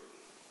this group.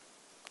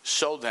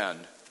 So then,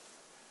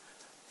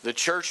 the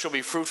church will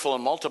be fruitful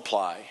and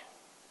multiply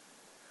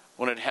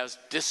when it has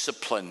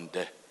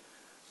disciplined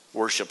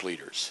worship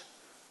leaders.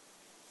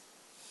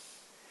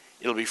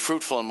 It'll be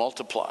fruitful and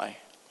multiply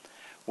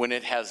when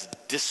it has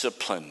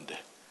disciplined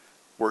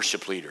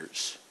worship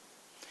leaders.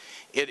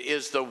 It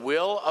is the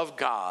will of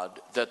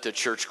God that the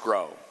church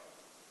grow,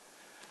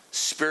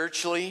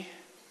 spiritually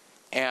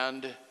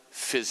and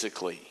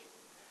physically.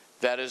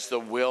 That is the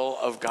will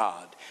of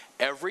God.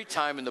 Every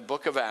time in the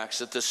book of Acts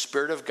that the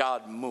Spirit of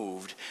God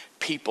moved,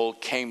 people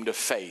came to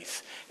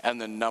faith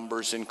and the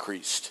numbers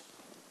increased.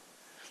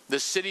 The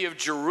city of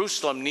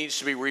Jerusalem needs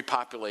to be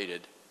repopulated.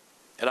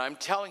 And I'm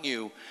telling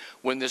you,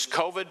 when this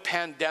COVID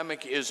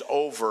pandemic is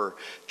over,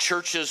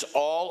 churches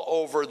all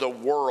over the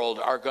world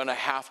are going to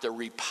have to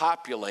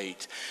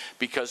repopulate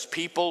because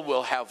people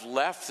will have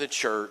left the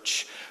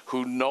church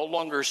who no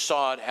longer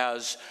saw it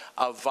as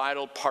a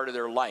vital part of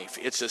their life.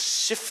 It's a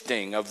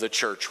sifting of the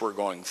church we're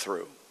going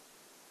through.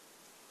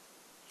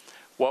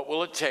 What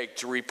will it take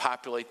to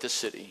repopulate the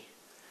city?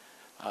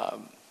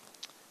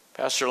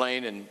 Pastor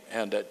Lane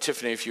and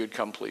Tiffany, if you would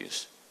come,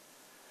 please.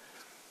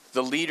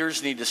 The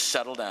leaders need to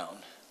settle down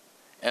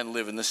and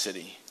live in the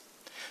city.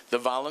 The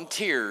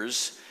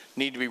volunteers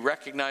need to be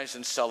recognized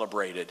and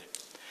celebrated.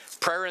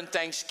 Prayer and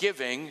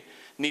thanksgiving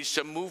needs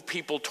to move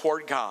people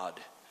toward God.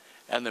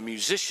 And the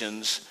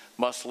musicians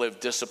must live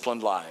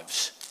disciplined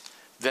lives.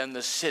 Then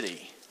the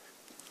city.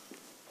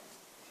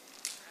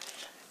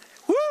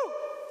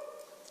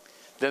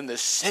 Then the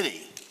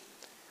city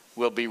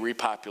will be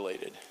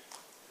repopulated.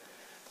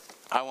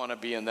 I want to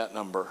be in that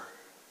number.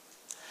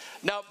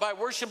 Now, by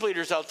worship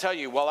leaders, I'll tell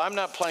you, while I'm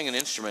not playing an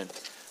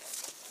instrument,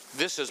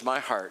 this is my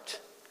heart.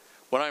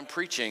 When I'm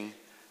preaching,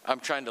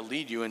 I'm trying to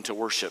lead you into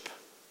worship.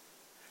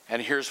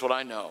 And here's what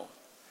I know.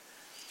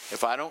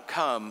 If I don't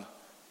come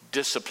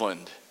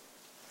disciplined,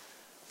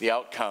 the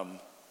outcome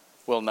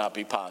will not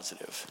be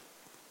positive.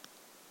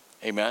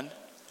 Amen?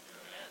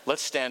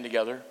 Let's stand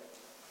together.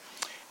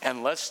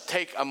 And let's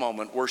take a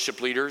moment,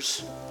 worship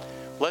leaders.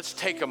 Let's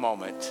take a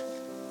moment.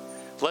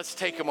 Let's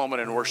take a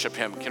moment and worship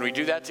him. Can we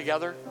do that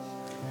together?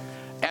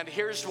 And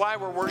here's why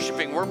we're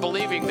worshiping. We're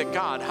believing that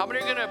God, how many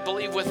are going to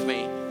believe with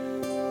me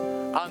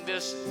on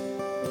this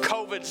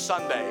COVID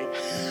Sunday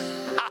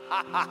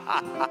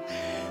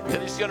that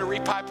he's going to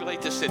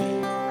repopulate the city?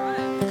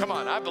 Come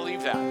on, I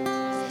believe that.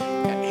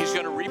 And he's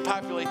going to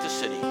repopulate the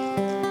city.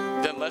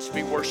 Then let's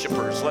be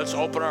worshipers. Let's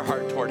open our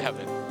heart toward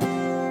heaven.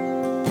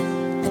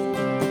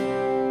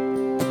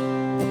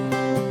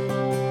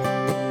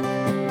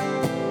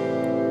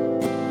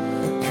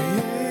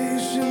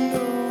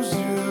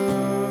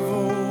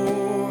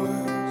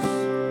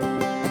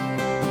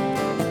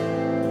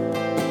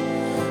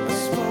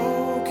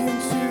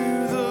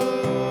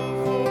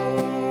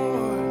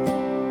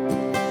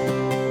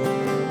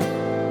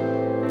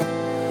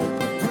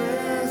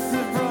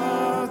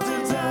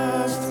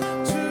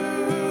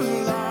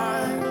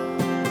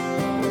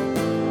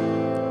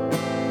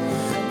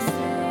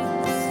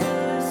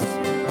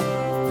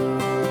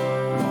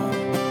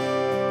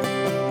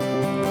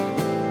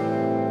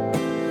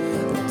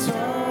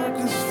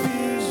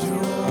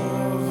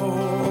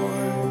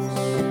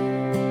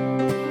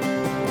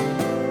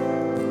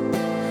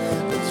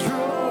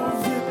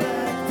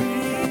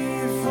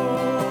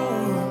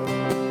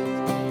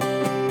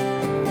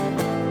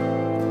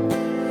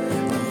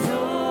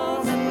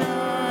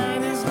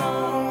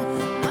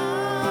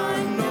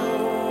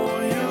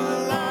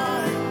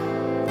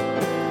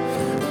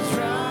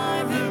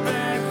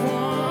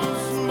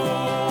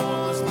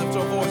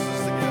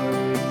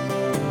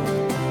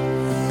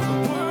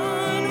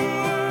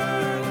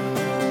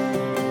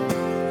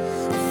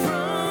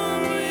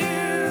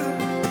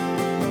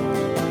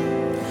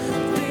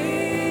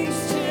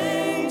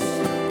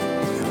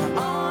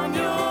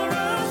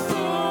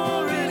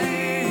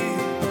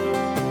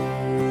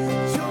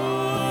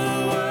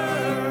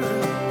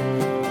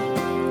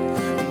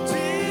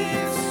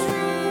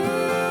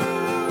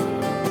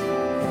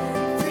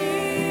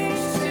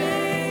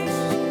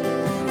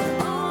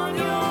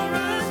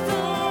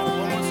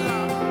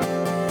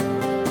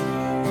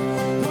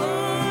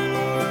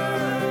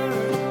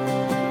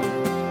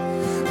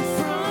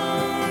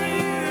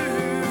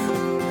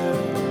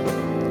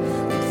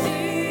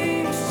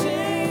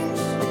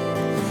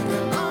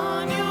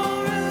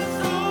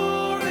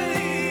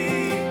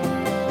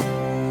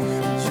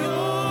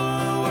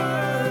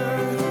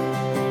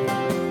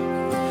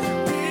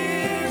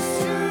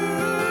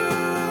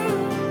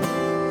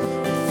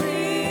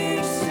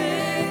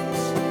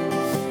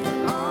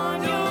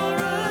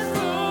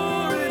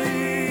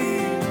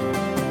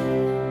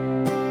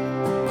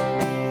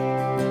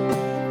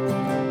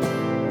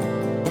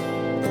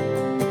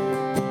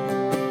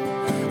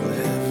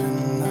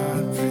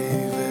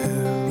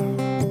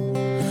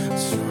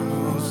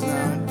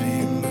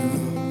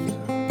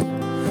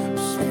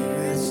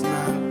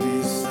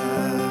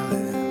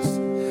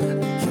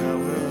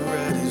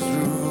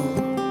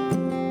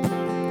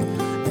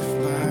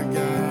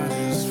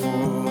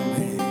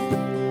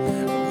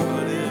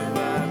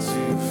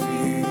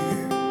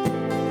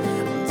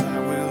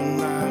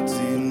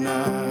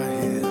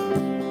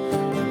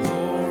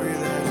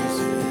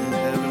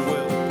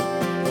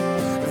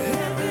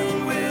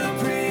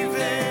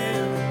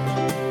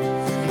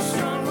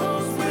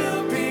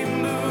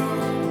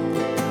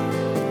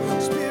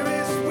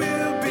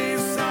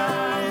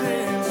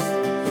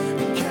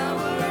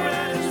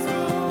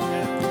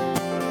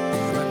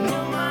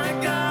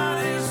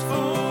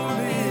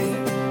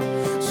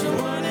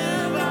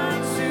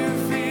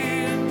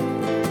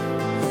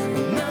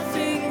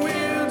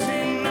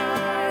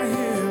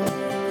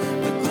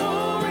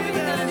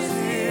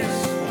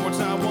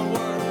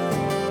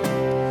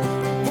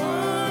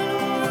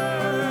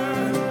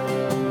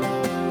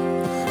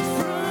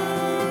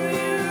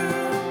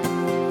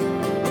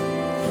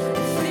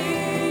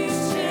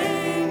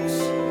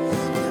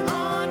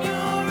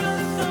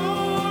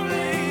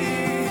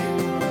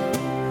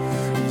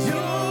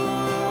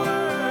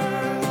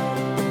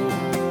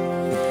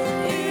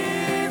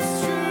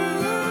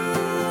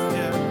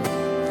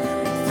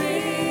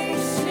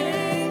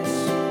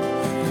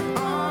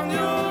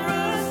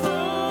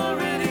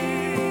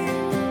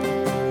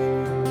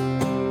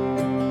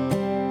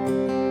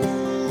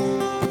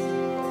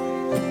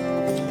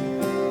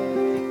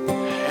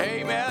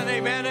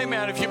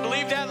 If you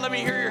believe that, let me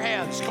hear your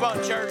hands. Come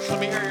on, church, let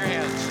me hear your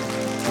hands.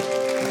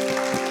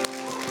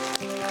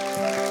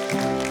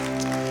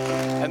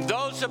 And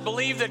those that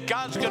believe that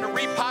God's going to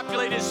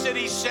repopulate his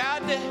city, said,